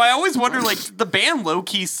coming. So I always wonder, like, the band low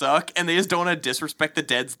key suck, and they just don't want to disrespect the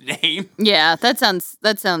dead's name. Yeah, that sounds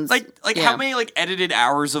Like yeah. how many like edited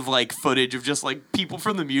hours of like footage of just like people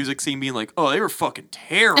from the music scene being like, oh, they were fucking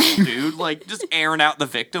terrible, dude. Like just airing out the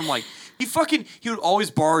victim. Like he would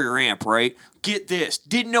always borrow your amp, right? Get this.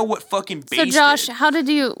 Didn't know what fucking bass So Josh, did. how did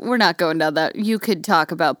you? We're not going down that. You could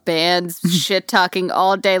talk about bands, shit talking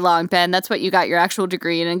all day long, Ben. That's what you got your actual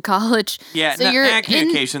degree in college. Yeah, so you're in,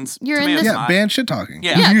 communications. you're in tomatoes this- Yeah, not. band shit talking.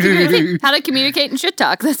 Yeah. yeah, communicate, how to communicate and shit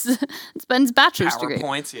talk. That's Ben's bachelor's degree.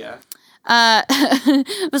 PowerPoints, yeah.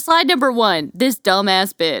 But slide number 1, this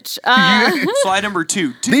dumbass bitch. Slide number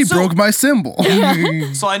 2. They broke my symbol.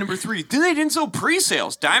 Slide number 3. Then they didn't sell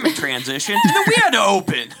pre-sales. Diamond transition. And then we had to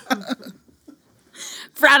open.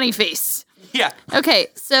 Frowny face. Yeah. Okay,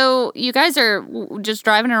 so you guys are just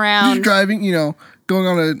driving around, Just driving, going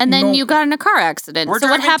on a. and then you got in a car accident. We're So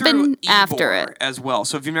what driving happened through after Ybor it? as well.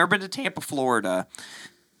 So if you've never been to Tampa, Florida,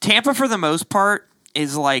 Tampa for the most part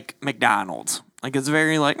is like McDonald's. Like it's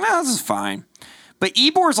very like, this is fine. But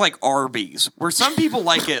Ybor is like Arby's, where some people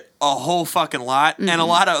like it a whole fucking lot, and a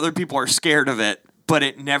lot of other people are scared of it, but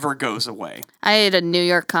it never goes away. I had a New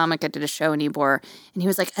York comic. I did a show in Ybor, and he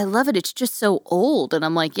was like, I love it. It's just so old. And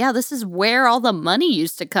I'm like, yeah, this is where all the money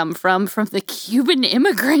used to come from the Cuban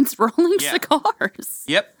immigrants rolling Yeah. cigars.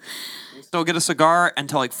 Yep. You still get a cigar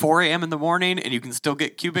until like 4 a.m. in the morning, and you can still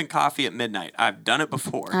get Cuban coffee at midnight. I've done it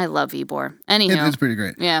before. I love Ybor. Anyhow. It's pretty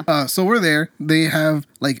great. Yeah. So we're there. They have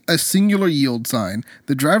like a singular yield sign.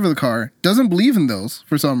 The driver of the car doesn't believe in those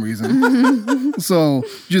for some reason. So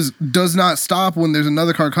just does not stop when there's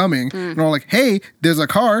another car coming. And we're like, hey, there's a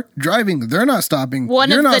car driving. They're not stopping. One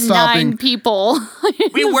You're of not the stopping. 9 people.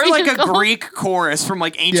 We're like a vehicle. Greek chorus from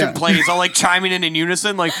like ancient Yeah. plays, all like chiming in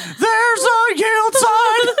unison, like, there's a yield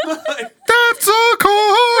sign. That's a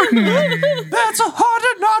car. That's a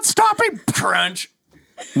haunted, not stopping crunch.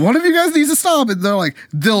 one of you guys needs to stop. And they're like,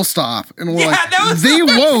 they'll stop. And we're like, that was they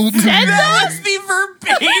won't. That was the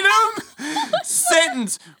verbatim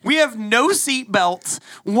sentence. We have no seat belts.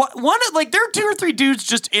 There are 2 or 3 dudes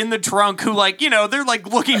just in the trunk who, like, they're like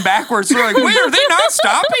looking backwards. They're like, wait, are they not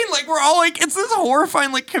stopping? Like, we're all like, it's this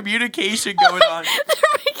horrifying like communication going on.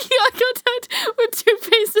 They're making eye contact with 2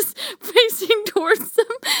 faces facing towards them,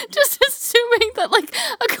 just assuming that like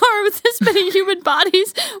a car with this many human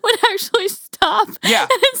bodies would actually stop. Yeah.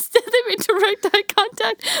 And instead they made direct eye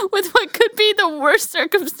contact with what could be the worst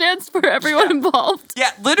circumstance for everyone involved.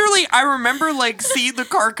 Yeah, literally, I remember like seeing the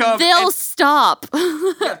car come. They'll stop.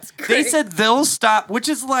 They said they'll stop, which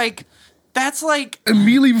is like, that's like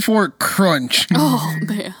immediately before crunch. Oh,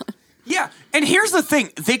 man. Yeah, and here's the thing.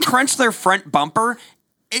 They crunched their front bumper.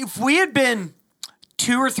 If we had been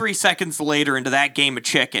 2 or 3 seconds later into that game of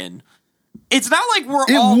chicken, it's not like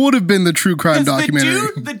It would have been the true crime documentary.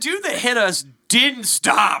 The dude that hit us didn't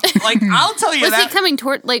stop. Like, I'll tell you Was that. he coming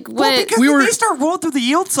toward, like, what? Well, because when they start rolling through the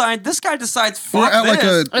yield sign, this guy decides, fuck We're at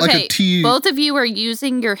this. like a T. Both of you are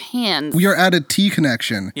using your hands. We are at a T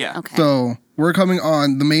connection. Yeah. Okay. So we're coming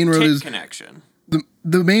on the main road. Tit connection.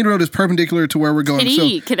 The main road is perpendicular to where we're going.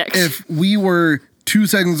 Titty So connection. if we were 2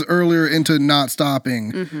 seconds earlier into not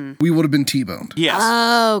stopping, we would have been T-boned. Yes.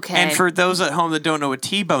 Oh, okay. And for those at home that don't know what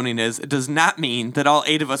T-boning is, it does not mean that all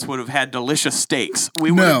 8 of us would have had delicious steaks. We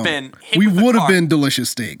would have been hit we with a would have car. been delicious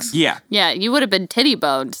steaks. Yeah. Yeah, you would have been titty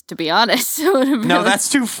boned, to be honest. It would have been No, that's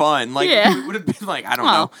too fun. Like, Yeah. we would have been like, I don't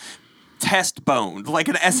Well. know, test boned. Like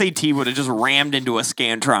an SAT would have just rammed into a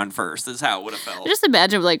Scantron first, is how it would have felt. Just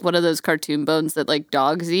imagine like one of those cartoon bones that like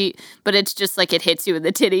dogs eat, but it's just like it hits you in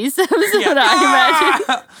the titties. That's what I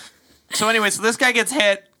imagine. So anyway, so this guy gets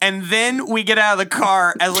hit, and then we get out of the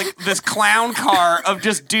car as like this clown car of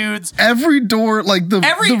just dudes. Every door, like the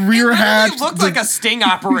rear it hatch. looked like a sting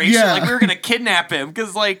operation. Yeah. Like we were gonna kidnap him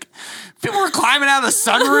because like people were climbing out of the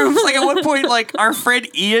sunroof. Like at one point, like our friend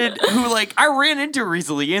Ian, who like I ran into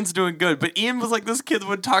recently, Ian's doing good, but Ian was like this kid that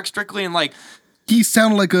would talk strictly in like. He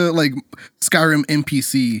sounded like a Skyrim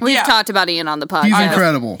NPC. We've talked about Ian on the podcast. He's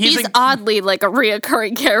incredible. He's like- oddly like a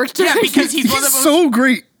reoccurring character. Yeah, because he's one of the He's most. so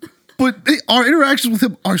great. But our interactions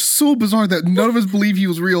with him are so bizarre that none of us believe he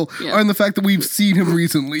was real, Yeah. or in the fact that we've seen him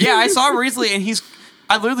recently. Yeah, I saw him recently, and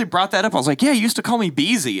I literally brought that up. I was like, yeah, he used to call me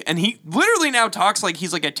Beezy. And he literally now talks like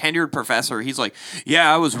he's like a tenured professor. He's like,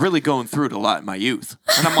 yeah, I was really going through it a lot in my youth.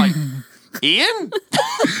 And I'm like, Ian?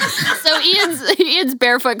 So Ian's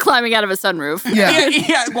barefoot climbing out of a sunroof. Yeah.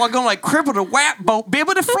 Yeah, well, going like crippled a whap boat,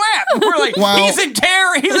 bibbing a flap. We're like, Wow. he's in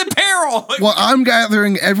terror, he's in peril. Like, Well, I'm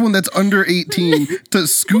gathering everyone that's under 18 to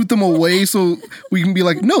scoot them away so we can be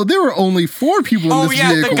like, no, there were only 4 people in oh this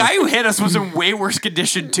yeah, vehicle. the guy who hit us was in way worse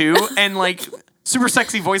condition too, and like super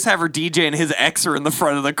sexy voice haver DJ and his ex are in the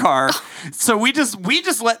front of the car. So we just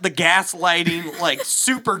let the gaslighting like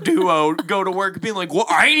super duo go to work, being like, well,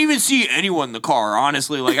 I didn't even see anyone in the car,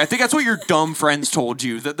 honestly. Like I think that's what your dumb friends told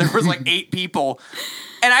you, that there was like 8 people.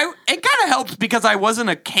 And it kind of helped because I was in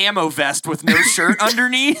a camo vest with no shirt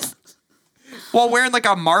underneath. While wearing like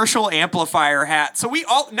a Marshall amplifier hat. So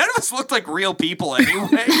none of us looked like real people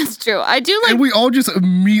anyway. That's true. I do like. And we all just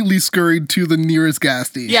immediately scurried to the nearest gas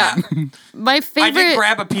station. Yeah. My I favorite. did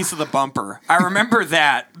grab a piece of the bumper. I remember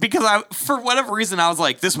that because for whatever reason, I was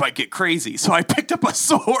like, this might get crazy. So I picked up a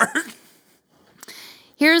sword.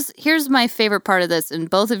 Here's my favorite part of this, and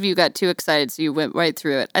both of you got too excited, so you went right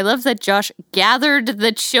through it. I love that Josh gathered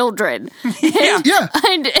the children Yeah.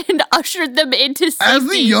 and ushered them into safety. As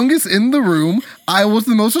the youngest in the room, I was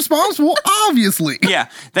the most responsible, obviously. Yeah,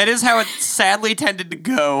 that is how it sadly tended to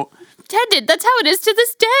go. Tended. That's how it is to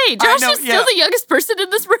this day. Josh know, is still yeah. the youngest person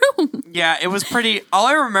in this room. Yeah, it was pretty. All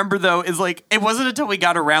I remember though is like, it wasn't until we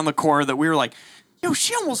got around the corner that we were like, yo,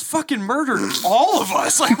 she almost fucking murdered all of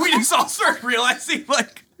us. Like, we just all started realizing,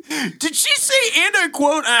 like, did she say, and I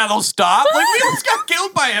quote, they'll stop? Like, we almost got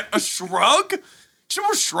killed by a shrug? She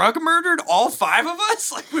almost shrug murdered all 5 of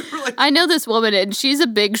us? Like, we were like, I know this woman, and she's a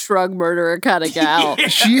big shrug murderer kind of gal.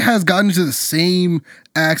 She has gotten into the same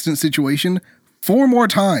accident situation 4 more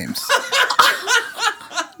times.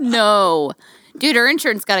 No. Dude, her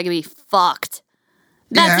insurance got to be fucked.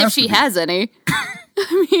 That's has if she to be. has any.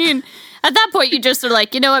 I mean, at that point, you just are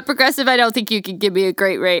like, you know what, Progressive, I don't think you can give me a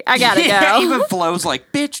great rate. I gotta yeah, go. even Flo's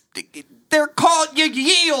like, bitch, they're called you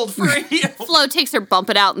yield for yield. Flo takes her, bump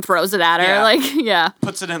it out, and throws it at her. Yeah. Like, yeah.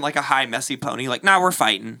 Puts it in like a high, messy pony. Like, nah, we're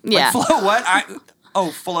fighting. Yeah. Like, Flo,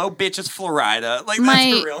 what? Flo, bitch, it's Florida. Like,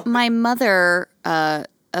 that's for real. My mother,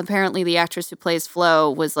 apparently the actress who plays Flo,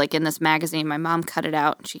 was like in this magazine. My mom cut it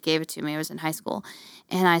out and she gave it to me. I was in high school.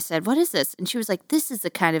 And I said, what is this? And she was like, this is the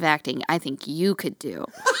kind of acting I think you could do.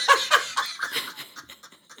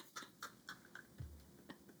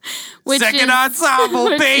 Second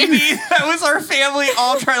ensemble, baby. That was our family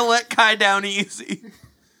all trying to let Kai down easy.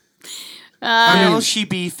 Will she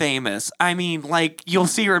be famous? I mean, like, you'll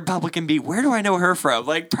see her in Public and be, where do I know her from?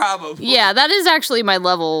 Like, probably. Yeah, that is actually my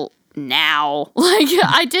level now. Like,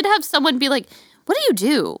 I did have someone be like, what do you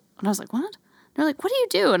do? And I was like, what? They're like, what do you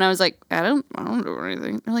do? And I was like, I don't do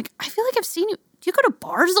anything. They're like, I feel like I've seen you. Do you go to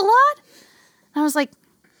bars a lot? And I was like,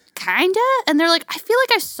 kinda. And they're like, I feel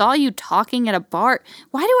like I saw you talking at a bar.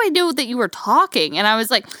 Why do I know that you were talking? And I was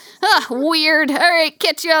like, weird. All right,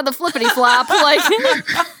 catch you on the flippity flop. Like,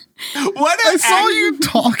 I saw you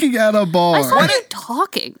talking at a bar. I saw you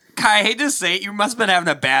talking. Kai, I hate to say it, you must have been having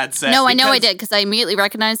a bad set. No, I know I did because I immediately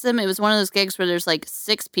recognized them. It was one of those gigs where there's like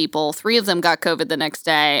 6 people. 3 of them got COVID the next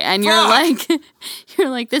day. And you're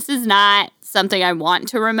like, this is not something I want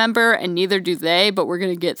to remember, and neither do they, but we're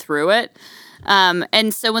going to get through it.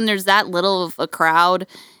 And so when there's that little of a crowd,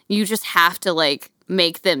 you just have to like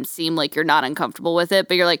make them seem like you're not uncomfortable with it,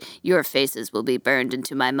 but you're like, your faces will be burned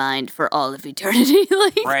into my mind for all of eternity.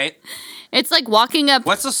 Like, right? It's like walking up.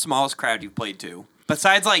 What's the smallest crowd you've played to?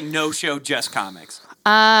 Besides, like, no show, just comics.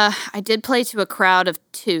 I did play to a crowd of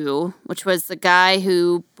 2, which was the guy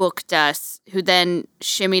who booked us, who then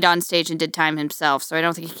shimmied on stage and did time himself, so I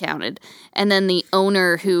don't think he counted. And then the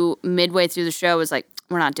owner who, midway through the show, was like,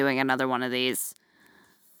 we're not doing another one of these.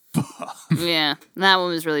 Yeah, that one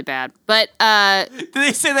was really bad. But, did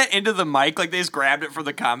they say that into the mic? Like, they just grabbed it for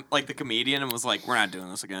the the comedian and was like, we're not doing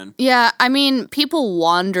this again? Yeah, I mean, people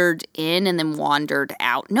wandered in and then wandered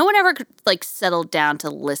out. No one ever, like, settled down to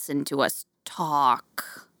listen to us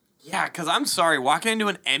talk. Yeah, because I'm sorry, walking into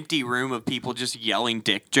an empty room of people just yelling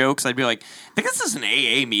dick jokes, I'd be like, I think this is an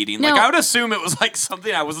AA meeting. No, like, I would assume it was, like,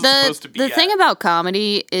 something I wasn't supposed to be at. The thing about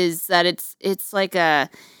comedy is that it's like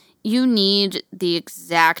you need the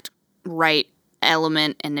exact right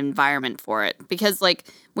element and environment for it. Because, like,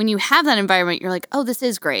 when you have that environment, you're like, oh, this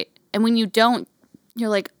is great. And when you don't,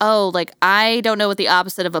 you're like, oh, like, I don't know what the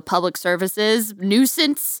opposite of a public service is.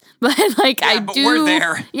 Nuisance. But, like, yeah, but we're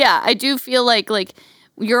there. Yeah, I do feel like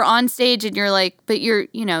you're on stage and you're like, but you're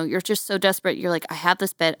just so desperate. You're like, I have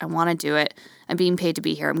this bit. I want to do it. I'm being paid to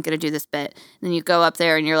be here. I'm going to do this bit. And then you go up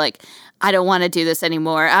there and you're like, I don't want to do this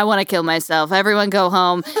anymore. I want to kill myself. Everyone go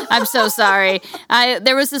home. I'm so sorry.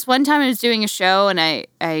 There was this one time I was doing a show and I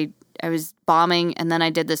was bombing, and then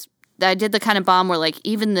I did the kind of bomb where, like,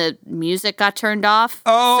 even the music got turned off.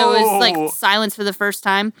 Oh. So it was like silence for the first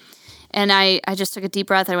time. And I just took a deep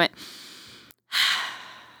breath and I went,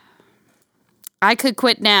 I could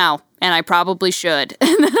quit now, and I probably should.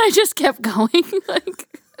 And then I just kept going. Like,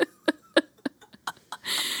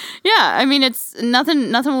 yeah, I mean, it's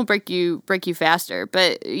nothing will break you faster,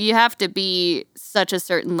 but you have to be such a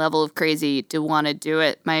certain level of crazy to want to do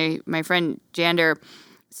it. My friend Jander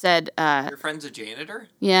said, your friend's a janitor?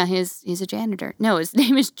 Yeah, he's a janitor. No, his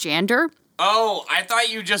name is Jander. Oh, I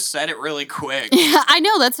thought you just said it really quick. Yeah, I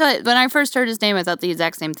know. That's what, when I first heard his name, I thought the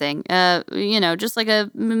exact same thing. Just like a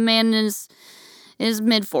man in his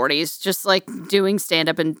mid-40s, just like doing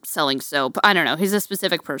stand-up and selling soap. I don't know. He's a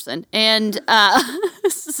specific person. And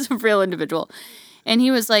this is a real individual. And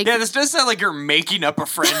he was like... Yeah, this does sound like you're making up a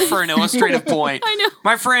friend for an illustrative point. I know.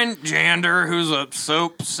 My friend Jander, who's a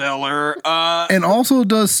soap seller. And also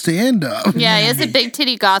does stand-up. Yeah, he has a big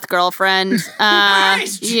titty goth girlfriend.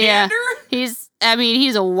 Nice, Jander. Yeah,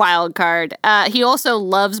 he's a wild card. He also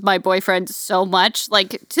loves my boyfriend so much,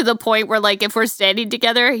 like, to the point where, like, if we're standing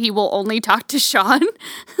together, he will only talk to Sean.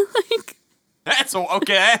 Like... That's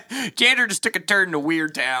okay. Jander just took a turn to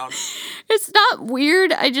Weird Town. It's not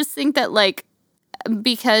weird. I just think that, like,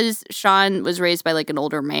 because Sean was raised by, like, an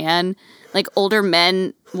older man, like, older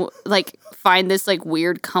men, like, find this, like,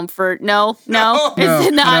 weird comfort. No. Is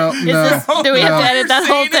it not? Do we have to edit that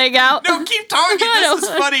whole thing out? No, keep talking. This is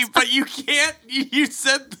funny, but you can't. You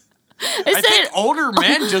said... I think older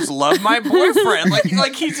men just love my boyfriend.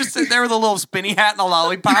 Like he's just sitting there with a little spinny hat and a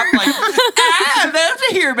lollipop. Like, I'd love to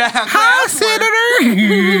hear about how Hi,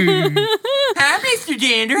 Senator. Hi, Mr.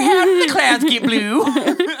 Jander. How did the clouds get blue?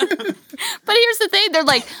 But here's the thing. They're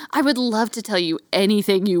like, I would love to tell you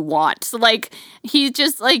anything you want. So, like,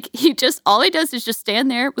 all he does is just stand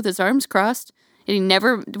there with his arms crossed. And he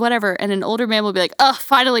never, whatever. And an older man will be like, oh,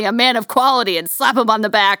 finally a man of quality, and slap him on the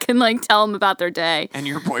back and, like, tell him about their day. And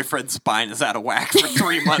your boyfriend's spine is out of whack for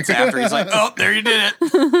 3 months after. He's like, oh, there you did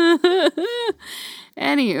it.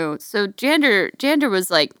 Anywho, so Jander was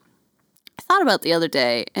like, I thought about the other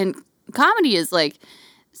day, and comedy is like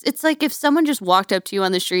It's like if someone just walked up to you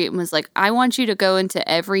on the street and was like, I want you to go into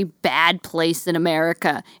every bad place in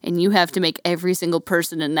America and you have to make every single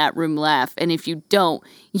person in that room laugh. And if you don't,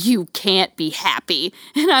 you can't be happy.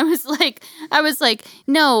 And I was like,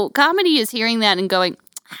 no, comedy is hearing that and going,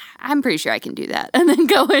 I'm pretty sure I can do that. And then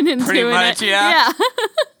going and pretty doing much, it. Yeah.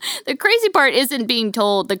 The crazy part isn't being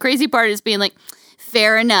told. The crazy part is being like,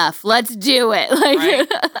 fair enough, let's do it. Like, Right.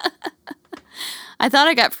 I thought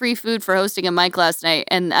I got free food for hosting a mic last night,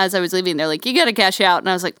 and as I was leaving, they're like, you gotta cash out. And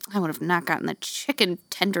I was like, I would have not gotten the chicken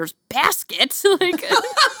tenders basket. Like,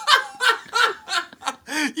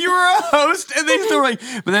 You were a host, and they still like,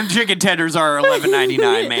 but then chicken tenders are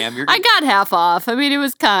 $11.99, ma'am. I got half off. I mean, it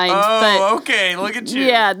was kind. Oh, okay. Look at you.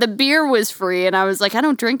 Yeah, the beer was free, and I was like, I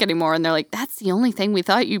don't drink anymore. And they're like, that's the only thing we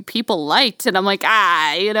thought you people liked. And I'm like,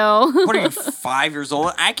 you know. What are you, 5 years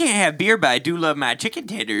old? I can't have beer, but I do love my chicken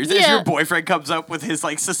tenders. As Yeah. your boyfriend comes up with his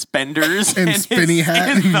like suspenders And spinny his, hat.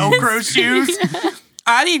 and Velcro shoes.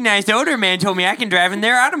 The nice older man told me I can drive in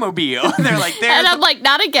their automobile. And they're like, And I'm like,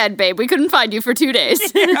 not again, babe. We couldn't find you for 2 days.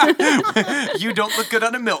 you don't look good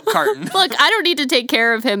on a milk carton. Look, I don't need to take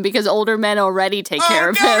care of him because older men already take care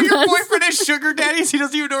of no, him. your boyfriend has sugar daddies? He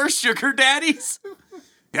doesn't even know we're sugar daddies?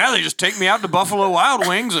 Yeah, they just take me out to Buffalo Wild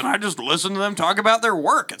Wings and I just listen to them talk about their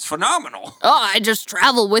work. It's phenomenal. I just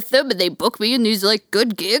travel with them and they book me in these like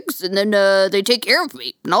good gigs and then they take care of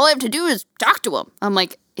me. And all I have to do is talk to them. I'm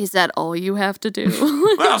like, is that all you have to do?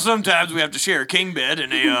 Well, sometimes we have to share a king bed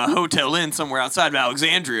in a hotel inn somewhere outside of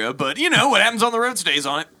Alexandria, but you know, what happens on the road stays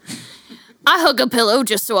on it. I hug a pillow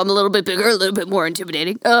just so I'm a little bit bigger, a little bit more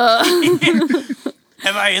intimidating.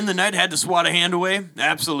 Have I in the night had to swat a hand away?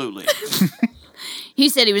 Absolutely. He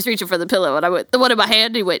said he was reaching for the pillow and I went, the one in my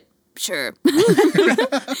hand? He went, sure.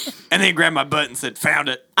 And then he grabbed my butt and said, found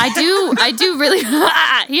it. I do really,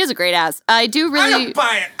 he has a great ass. I do I really. don't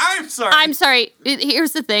buy it. I'm sorry. I'm sorry.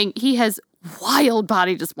 Here's the thing. He has wild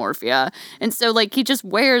body dysmorphia. And so, like, he just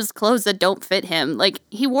wears clothes that don't fit him. Like,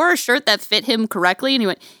 he wore a shirt that fit him correctly, and he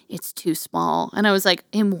went, it's too small. And I was like,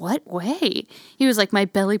 in what way? He was like, my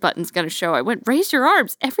belly button's going to show. I went, raise your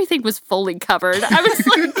arms. Everything was fully covered. I was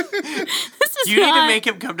like, this is You need to not- make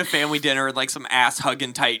him come to family dinner in like some ass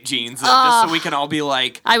hugging tight jeans, just so we can all be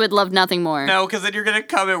like, I would love nothing more. no, because then you're gonna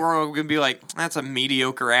come and we're gonna be like, that's a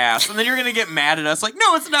mediocre ass, and then you're gonna get mad at us, like,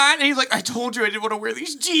 no, it's not. And he's like, I told you I didn't want to wear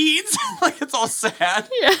these jeans. Like, it's all sad.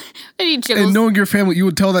 Yeah. And he jiggles. And knowing your family, you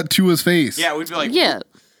would tell that to his face. Yeah, we'd be like, Yeah.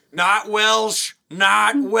 not Welsh,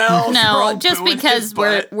 not Welsh. We're No, all just booing his because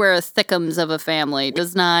butt. we're thickums of a family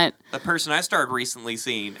does not. The person I started recently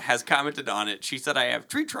seeing has commented on it. She said I have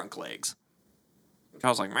tree trunk legs. I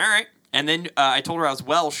was like, all right. And then I told her I was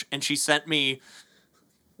Welsh, and she sent me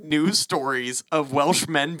news stories of Welsh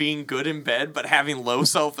men being good in bed but having low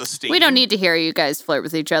self-esteem. We don't need to hear you guys flirt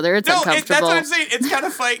with each other. It's No, that's uncomfortable. what I'm saying. It's kind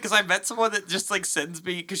of funny because I met someone that just like sends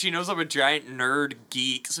me, because she knows I'm a giant nerd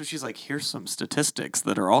geek. So she's like, here's some statistics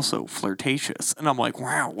that are also flirtatious. And I'm like,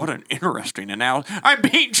 wow, what an interesting analogy. I'm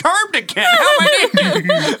being charmed again. How many?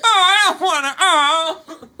 Oh, I don't want to.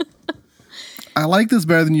 Oh. I like this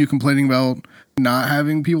better than you complaining about not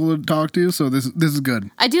having people to talk to. So this is good.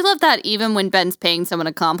 I do love that even when Ben's paying someone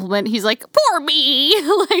a compliment, he's like, poor me.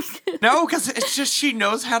 Like, No, because it's just she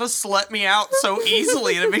knows how to slut me out so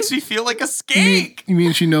easily, and it makes me feel like a skank. You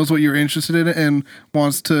mean she knows what you're interested in and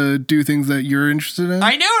wants to do things that you're interested in?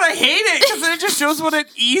 I know, and I hate it because it just shows what an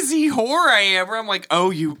easy whore I am. Where I'm like, oh,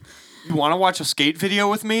 you want to watch a skate video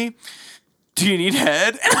with me? Do you need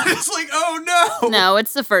head? And I'm just like, oh no. no,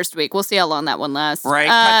 it's the first week. We'll see how long that one lasts. Right.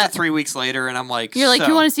 Uh, Cut to 3 weeks later, and I'm like, you're like, so,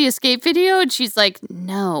 you want to see a skate video? And she's like,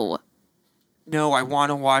 no. No, I want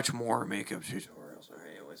to watch more makeup tutorials. All right,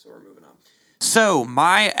 anyway, so we're moving on. So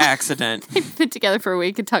my accident. They've been together for a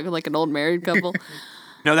week and talking like an old married couple.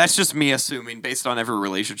 No, that's just me assuming based on every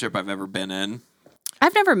relationship I've ever been in.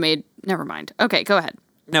 I've never mind. Okay, go ahead.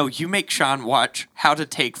 No, you make Sean watch how to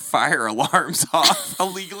take fire alarms off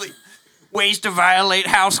illegally. Ways to violate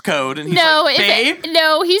house code. And he's No, like, babe?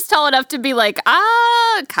 no, he's tall enough to be like,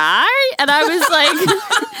 Kai? And I was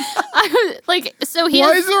like, so he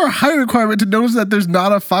Why has, is there a height requirement to notice that there's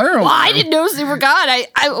not a fire alarm? well, I didn't know they were gone.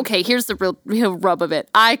 Okay, here's the real rub of it.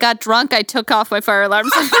 I got drunk. I took off my fire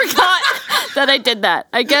alarms. I forgot that I did that.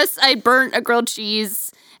 I guess I burnt a grilled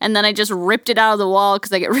cheese and then I just ripped it out of the wall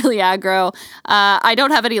because I get really aggro. I don't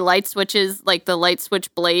have any light switches, like the light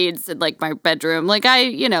switch blades in like my bedroom. Like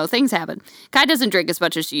things happen. Kai doesn't drink as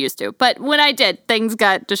much as she used to, but when I did, things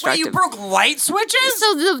got Wait, destructive. you broke light switches?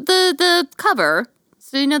 So the cover,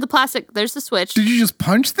 so the plastic, there's the switch. Did you just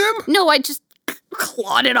punch them? No, I just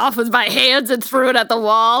clawed it off with my hands and threw it at the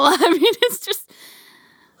wall. I mean, it's just.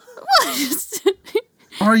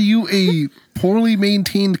 Are you a poorly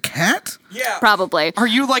maintained cat? Yeah. Probably. Are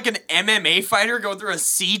you like an MMA fighter going through a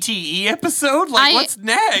CTE episode? Like, what's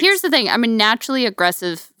next? Here's the thing. I'm a naturally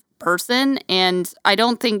aggressive person, and I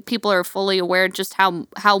don't think people are fully aware just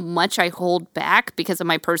how much I hold back because of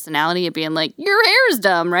my personality of being like, your hair is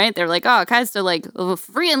dumb, right? They're like, oh, Kai's still like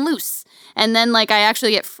free and loose. And then like I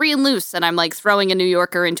actually get free and loose and I'm like throwing a New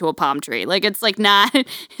Yorker into a palm tree. Like it's like not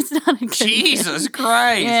it's not a good Jesus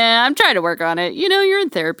Christ. Yeah, I'm trying to work on it. You know, you're in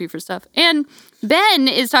therapy for stuff. And Ben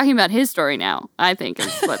is talking about his story now, I think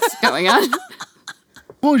is what's going on.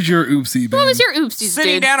 What was your oopsie, Ben? What was your oopsies,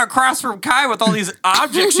 Sitting dude? down across from Kai with all these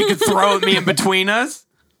objects you could throw at me in between us.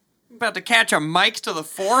 I'm about to catch a mic to the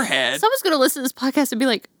forehead. Someone's going to listen to this podcast and be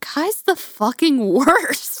like, Kai's the fucking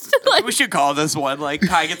worst. Like, We should call this one, like,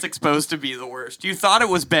 Kai gets exposed to be the worst. You thought it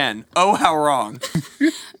was Ben. Oh, how wrong.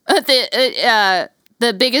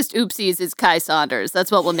 the biggest oopsies is Kai Saunders.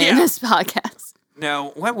 That's what we'll name this podcast.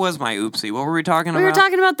 No, what was my oopsie? What were we talking about? We were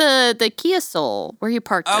talking about the Kia Soul, where you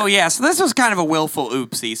parked Oh, it. yeah. So this was kind of a willful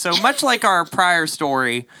oopsie. So much like our prior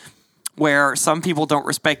story where some people don't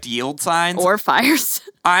respect yield signs, Or fires.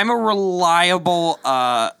 I'm a reliable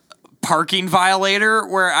parking violator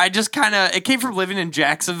where I just kind of, it came from living in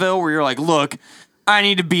Jacksonville where you're like, look, I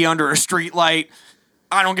need to be under a street light.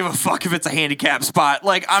 I don't give a fuck if it's a handicap spot.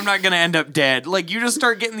 Like, I'm not going to end up dead. Like, you just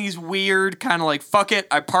start getting these weird kind of like, fuck it,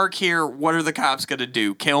 I park here. What are the cops going to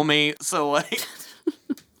do? Kill me? So, like...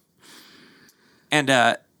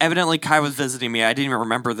 And evidently Kai was visiting me. I didn't even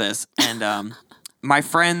remember this. And my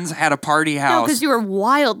friends had a party No, house. because you were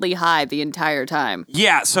wildly high the entire time.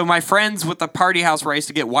 Yeah, so my friends with the party house where I used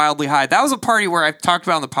to get wildly high, that was a party where I talked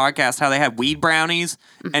about on the podcast how they had weed brownies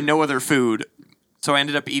and no other food. So I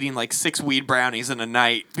ended up eating like 6 weed brownies in a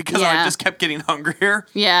night because I Yeah. just kept getting hungrier.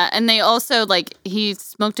 Yeah, and they also, like, he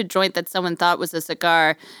smoked a joint that someone thought was a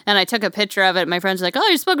cigar, and I took a picture of it. My friends were like, oh,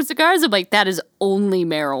 you're smoking cigars? I'm like, that is only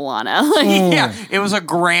marijuana. Like, Yeah, it was a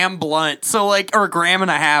gram blunt, so like, or a gram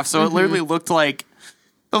and a half. So it literally looked like,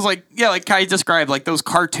 it was like, yeah, like Kai described, like those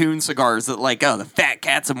cartoon cigars that like, oh, the fat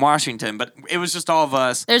cats in Washington. But it was just all of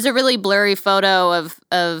us. There's a really blurry photo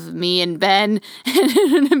of me and Ben,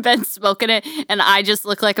 and Ben smoking it, and I just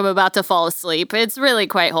look like I'm about to fall asleep. It's really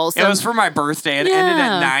quite wholesome. It was for my birthday. It ended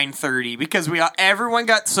Yeah. at 9:30 because everyone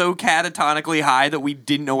got so catatonically high that we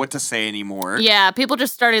didn't know what to say anymore. Yeah, people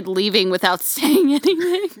just started leaving without saying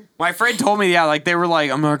anything. My friend told me, yeah, like they were like,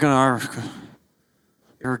 I'm not gonna.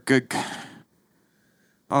 You're a good.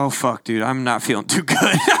 Oh fuck, dude, I'm not feeling too good.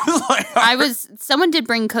 I was like, Someone did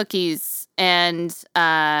bring cookies, and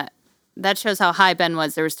that shows how high Ben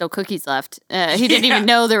was. There were still cookies left. He didn't even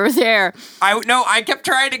know they were there. I kept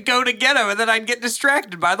trying to go to get them, and then I'd get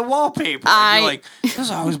distracted by the wallpaper. I'd be like, this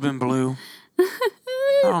has always been blue.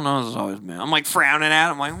 I don't know, this has always been. I'm like frowning at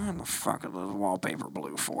it. I'm like, what the fuck is this wallpaper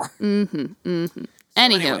blue for?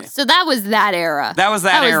 Anyway. So that was that era. That was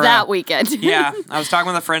that era. That was that weekend. Yeah, I was talking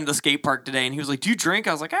with a friend at the skate park today, and he was like, do you drink?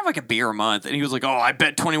 I was like, I have like a beer a month. And he was like, oh, I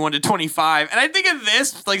bet 21 to 25. And I think of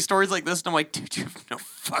this, like stories like this, and I'm like, dude, you have no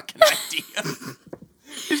fucking idea.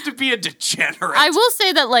 Used to be a degenerate. I will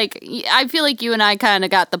say that, like, I feel like you and I kind of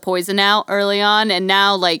got the poison out early on, and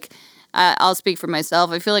now, like, I'll speak for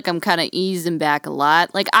myself. I feel like I'm kind of easing back a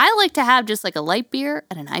lot. Like, I like to have just like a light beer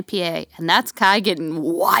and an IPA, and that's kind of getting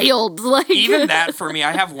wild. Like, Even that for me,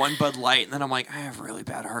 I have one Bud Light, and then I'm like, I have really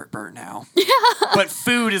bad heartburn now. Yeah. But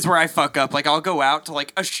food is where I fuck up. Like, I'll go out to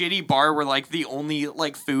like a shitty bar where like the only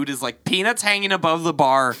like food is like peanuts hanging above the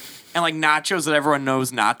bar and like nachos that everyone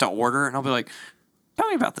knows not to order, and I'll be like, tell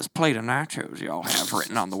me about this plate of nachos y'all have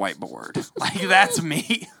written on the whiteboard. Like, that's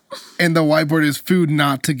me. And the whiteboard is food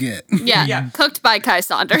not to get. yeah, cooked by Kai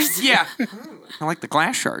Saunders. Yeah. I like the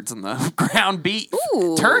glass shards and the ground beef.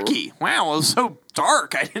 Ooh. Turkey. Wow, it was so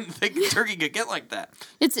dark. I didn't think turkey could get like that.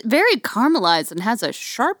 It's very caramelized and has a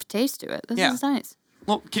sharp taste to it. This is nice.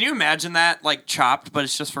 Well, can you imagine that, like, chopped, but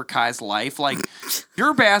it's just for Kai's life? Like,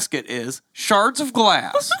 your basket is shards of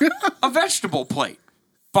glass, a vegetable plate,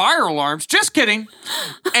 fire alarms, just kidding,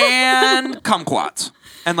 and kumquats.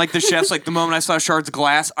 And, like, the chef's like, the moment I saw shards of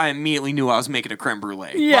glass, I immediately knew I was making a creme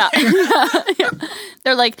brulee. Yeah. Yeah.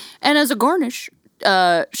 They're like, and as a garnish,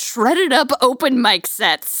 shredded up open mic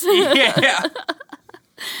sets. Yeah.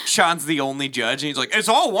 Sean's the only judge, and he's like, it's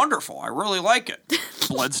all wonderful. I really like it.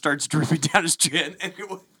 Blood starts dripping down his chin.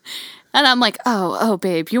 And I'm like, oh,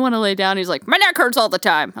 babe, you want to lay down? He's like, my neck hurts all the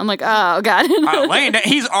time. I'm like, oh, God. Laying down.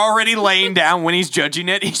 He's already laying down when he's judging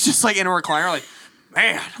it. He's just like in a recliner, like,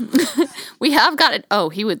 Man. We have got it. Oh,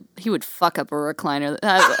 he would fuck up a recliner.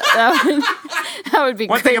 That would be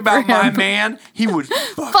One great thing about for him. my man, he would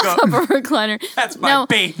fuck Fuck up. up a recliner. That's my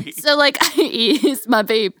baby. So, like, he's my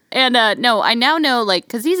babe. And, no, I now know, like,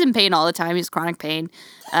 because he's in pain all the time. He's chronic pain.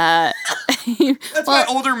 That's why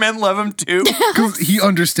older men love him, too. Because he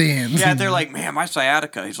understands. Yeah, they're like, man, my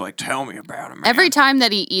sciatica. He's like, tell me about it, man. Every time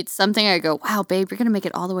that he eats something, I go, wow, babe, you're going to make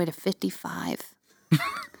it all the way to 55.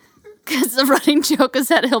 Because the running joke is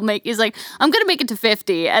that he's like, I'm going to make it to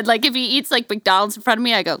 50. And, like, if he eats, like, McDonald's in front of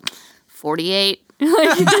me, I go, 48.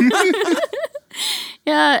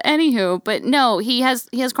 Yeah, anywho. But no, he has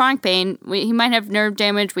chronic pain. He might have nerve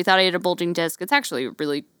damage. We thought he had a bulging disc. It's actually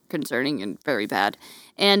really concerning and very bad.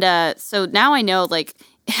 And so now I know, like,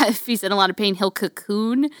 if he's in a lot of pain, he'll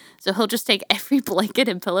cocoon. So he'll just take every blanket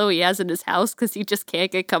and pillow he has in his house because he just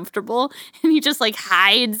can't get comfortable. And he just, like,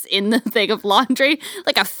 hides in the thing of laundry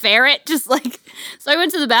like a ferret. Just like, so I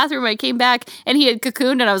went to the bathroom. I came back and he had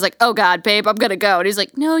cocooned and I was like, oh God, babe, I'm going to go. And he's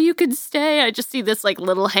like, no, you can stay. I just see this, like,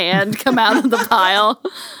 little hand come out of the pile.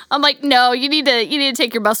 I'm like, no, you need to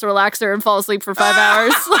take your muscle relaxer and fall asleep for 5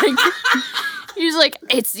 hours. Like, he's like,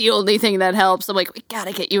 it's the only thing that helps. I'm like, we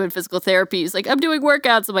gotta get you in physical therapy. He's like, I'm doing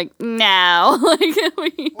workouts. I'm like, no. Like,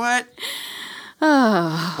 what?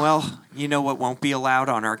 Well, you know what won't be allowed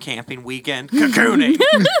on our camping weekend? Cocooning.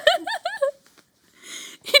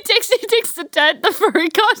 He takes the furry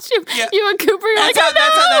costume. Yeah. You and Cooper, you're That's, like, how,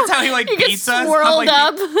 oh, no! that's how he, like, He gets beats us. swirled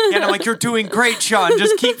up. Yeah, and I'm like, you're doing great, Sean.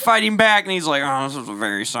 Just keep fighting back. And he's like, oh, this is a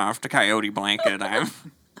very soft coyote blanket.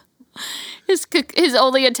 His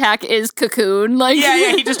only attack is cocoon. Like,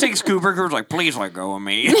 Yeah, he just takes Cooper. Cooper's like, please let go of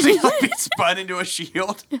me. He's like being spun into a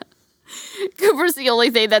shield. Cooper's the only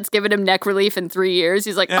thing that's given him neck relief in 3 years.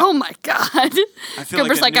 He's like, oh my God.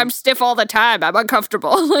 Cooper's like, I'm stiff all the time. I'm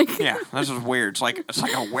uncomfortable. Like, yeah, this is weird. It's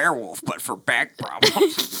like a werewolf, but for back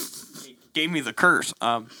problems. He gave me the curse.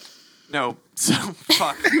 No, so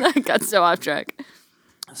fuck. I got so off track.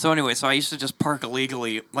 So anyway, I used to just park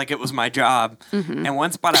illegally like it was my job. Mm-hmm. And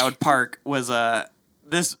one spot I would park was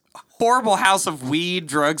this horrible house of weed,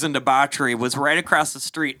 drugs, and debauchery was right across the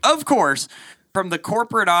street, of course, from the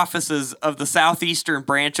corporate offices of the Southeastern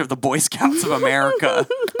branch of the Boy Scouts of America.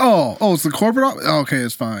 Oh, it's the corporate office? Okay,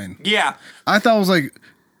 it's fine. Yeah. I thought it was like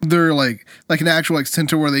they're like an actual like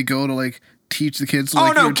center where they go to like teach the kids.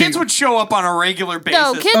 Oh, no, kids would show up on a regular basis.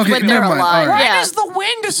 No, kids went there a lot. Right. Why Yeah. does the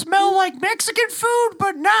wind smell like Mexican food,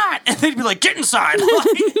 but not? And they'd be like, get inside.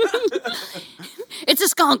 It's a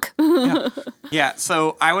skunk. Yeah,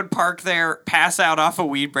 so I would park there, pass out off a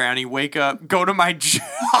weed brownie, wake up, go to my job.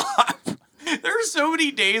 There were so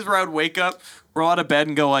many days where I would wake up, roll out of bed,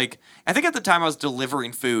 and go like, I think at the time I was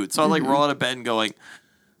delivering food. So I'd like roll out of bed and go like,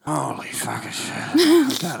 holy fucking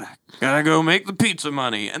shit. Gotta go make the pizza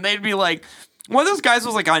money. And they'd be like, one of those guys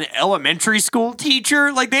was like an elementary school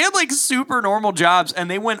teacher. Like they had like super normal jobs and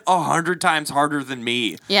they went 100 times harder than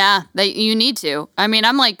me. Yeah, you need to. I mean,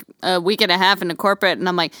 I'm like a week and a half into corporate and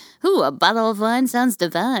I'm like, ooh, a bottle of wine sounds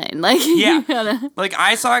divine. Like, yeah. Like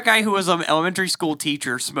I saw a guy who was an elementary school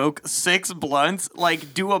teacher smoke 6 blunts,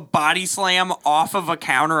 like do a body slam off of a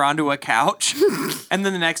counter onto a couch. And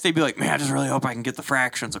then the next day be like, man, I just really hope I can get the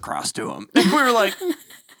fractions across to him. And we were like,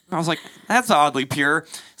 I was like, that's oddly pure.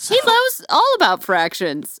 So, he knows all about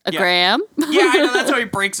fractions. A gram. Yeah, I know. That's how he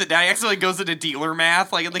breaks it down. He actually goes into dealer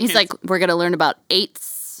math. Like he's like, we're going to learn about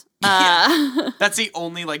eighths. Yeah. That's the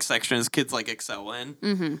only like section his kids like excel in.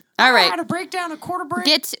 Mm-hmm. All right. How to break down a quarter brick.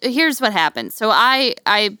 Here's what happened. So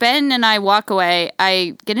Ben and I walk away.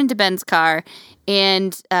 I get into Ben's car.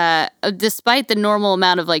 And despite the normal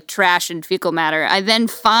amount of like trash and fecal matter, I then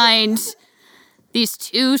find these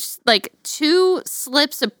two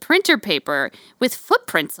slips of printer paper with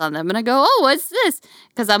footprints on them. And I go, oh, what's this?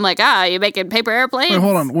 Because I'm like, you making paper airplanes? Wait,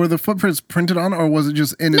 hold on. Were the footprints printed on or was it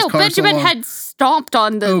just in his car? No, Benjamin had stomped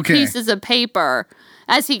on the pieces of paper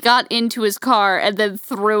as he got into his car and then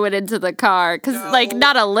threw it into the car. Because,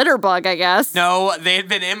 not a litter bug, I guess. No, they had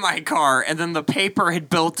been in my car, and then the paper had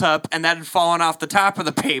built up, and that had fallen off the top of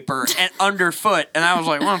the paper and underfoot. And I was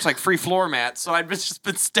like, well, it's like free floor mats. So I'd just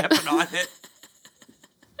been stepping on it.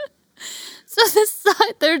 So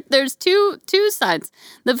there's two signs.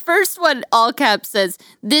 The first one, all caps, says,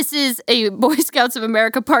 "This is a Boy Scouts of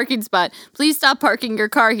America parking spot. Please stop parking your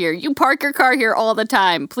car here. You park your car here all the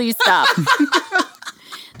time. Please stop."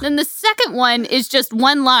 Then the second one is just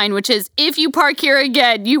one line, which is, "If you park here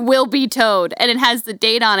again, you will be towed." And it has the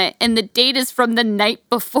date on it. And the date is from the night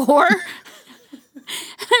before.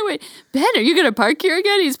 And I went, Ben, are you going to park here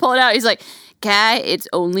again? He's pulling out. He's like, Guy, it's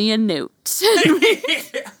only a note.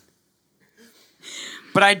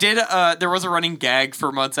 But I did, there was a running gag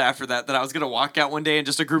for months after that I was going to walk out one day and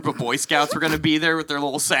just a group of Boy Scouts were going to be there with their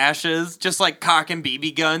little sashes, just like cocking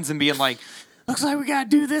BB guns and being like, looks like we got to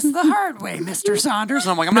do this the hard way, Mr. Saunders.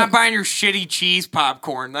 And I'm like, I'm not buying your shitty cheese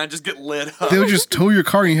popcorn. And I just get lit up. They would just tow your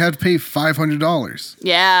car and you had to pay $500.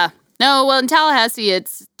 Yeah. No, well, in Tallahassee,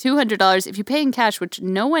 it's $200 if you pay in cash, which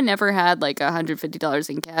no one ever had like $150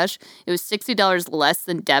 in cash. It was $60 less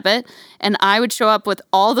than debit. And I would show up with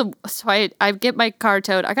so I get my car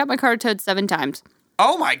towed. I got my car towed 7 times.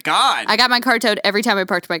 Oh my God. I got my car towed every time I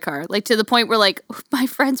parked my car. Like to the point where like my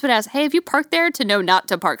friends would ask, hey, have you parked there? To know not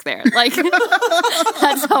to park there. Like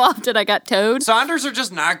that's how often I got towed. Saunders are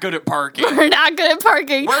just not good at parking. We're not good at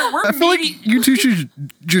parking. I feel like you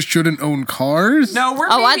two shouldn't own cars. No,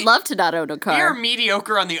 I'd love to not own a car. You're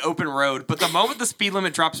mediocre on the open road, but the moment the speed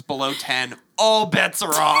limit drops below 10, all bets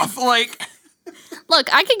are off. Like,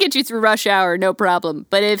 look, I can get you through rush hour, no problem.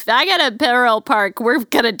 But if I got a parallel park, we're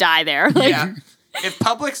gonna die there. Like, yeah. If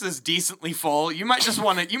Publix is decently full, you might just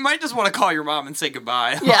want to call your mom and say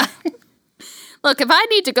goodbye. Yeah. Look, if I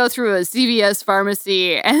need to go through a CVS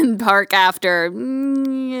pharmacy and park after,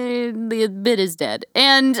 the bid is dead.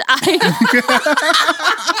 And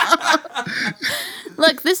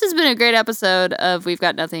look, this has been a great episode of We've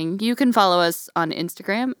Got Nothing. You can follow us on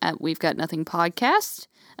Instagram at We've Got Nothing Podcast.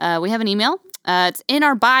 We have an email. It's in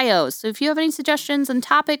our bios. So if you have any suggestions and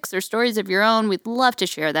topics or stories of your own, we'd love to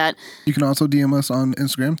share that. You can also DM us on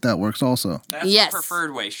Instagram. That works also. That's the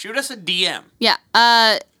preferred way. Shoot us a DM. Yeah.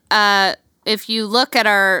 If you look at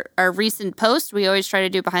our recent post, we always try to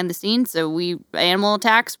do behind the scenes. So animal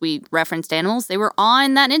attacks, we referenced animals. They were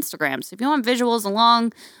on that Instagram. So if you want visuals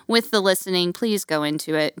along with the listening, please go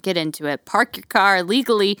into it, get into it, park your car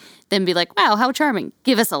legally, then be like, wow, how charming.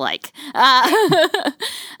 Give us a like.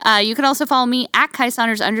 You can also follow me at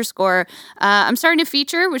 @KaiSaunders_. I'm starting to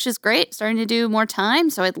feature, which is great. Starting to do more time.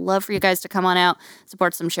 So I'd love for you guys to come on out,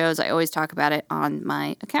 support some shows. I always talk about it on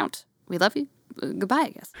my account. We love you. Goodbye, I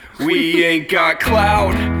guess. We ain't got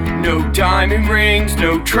clout, no diamond rings,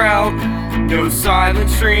 no trout, no silent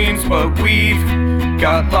streams, but we've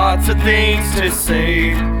got lots of things to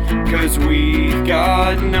say, 'cause we've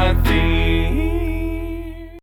got nothing.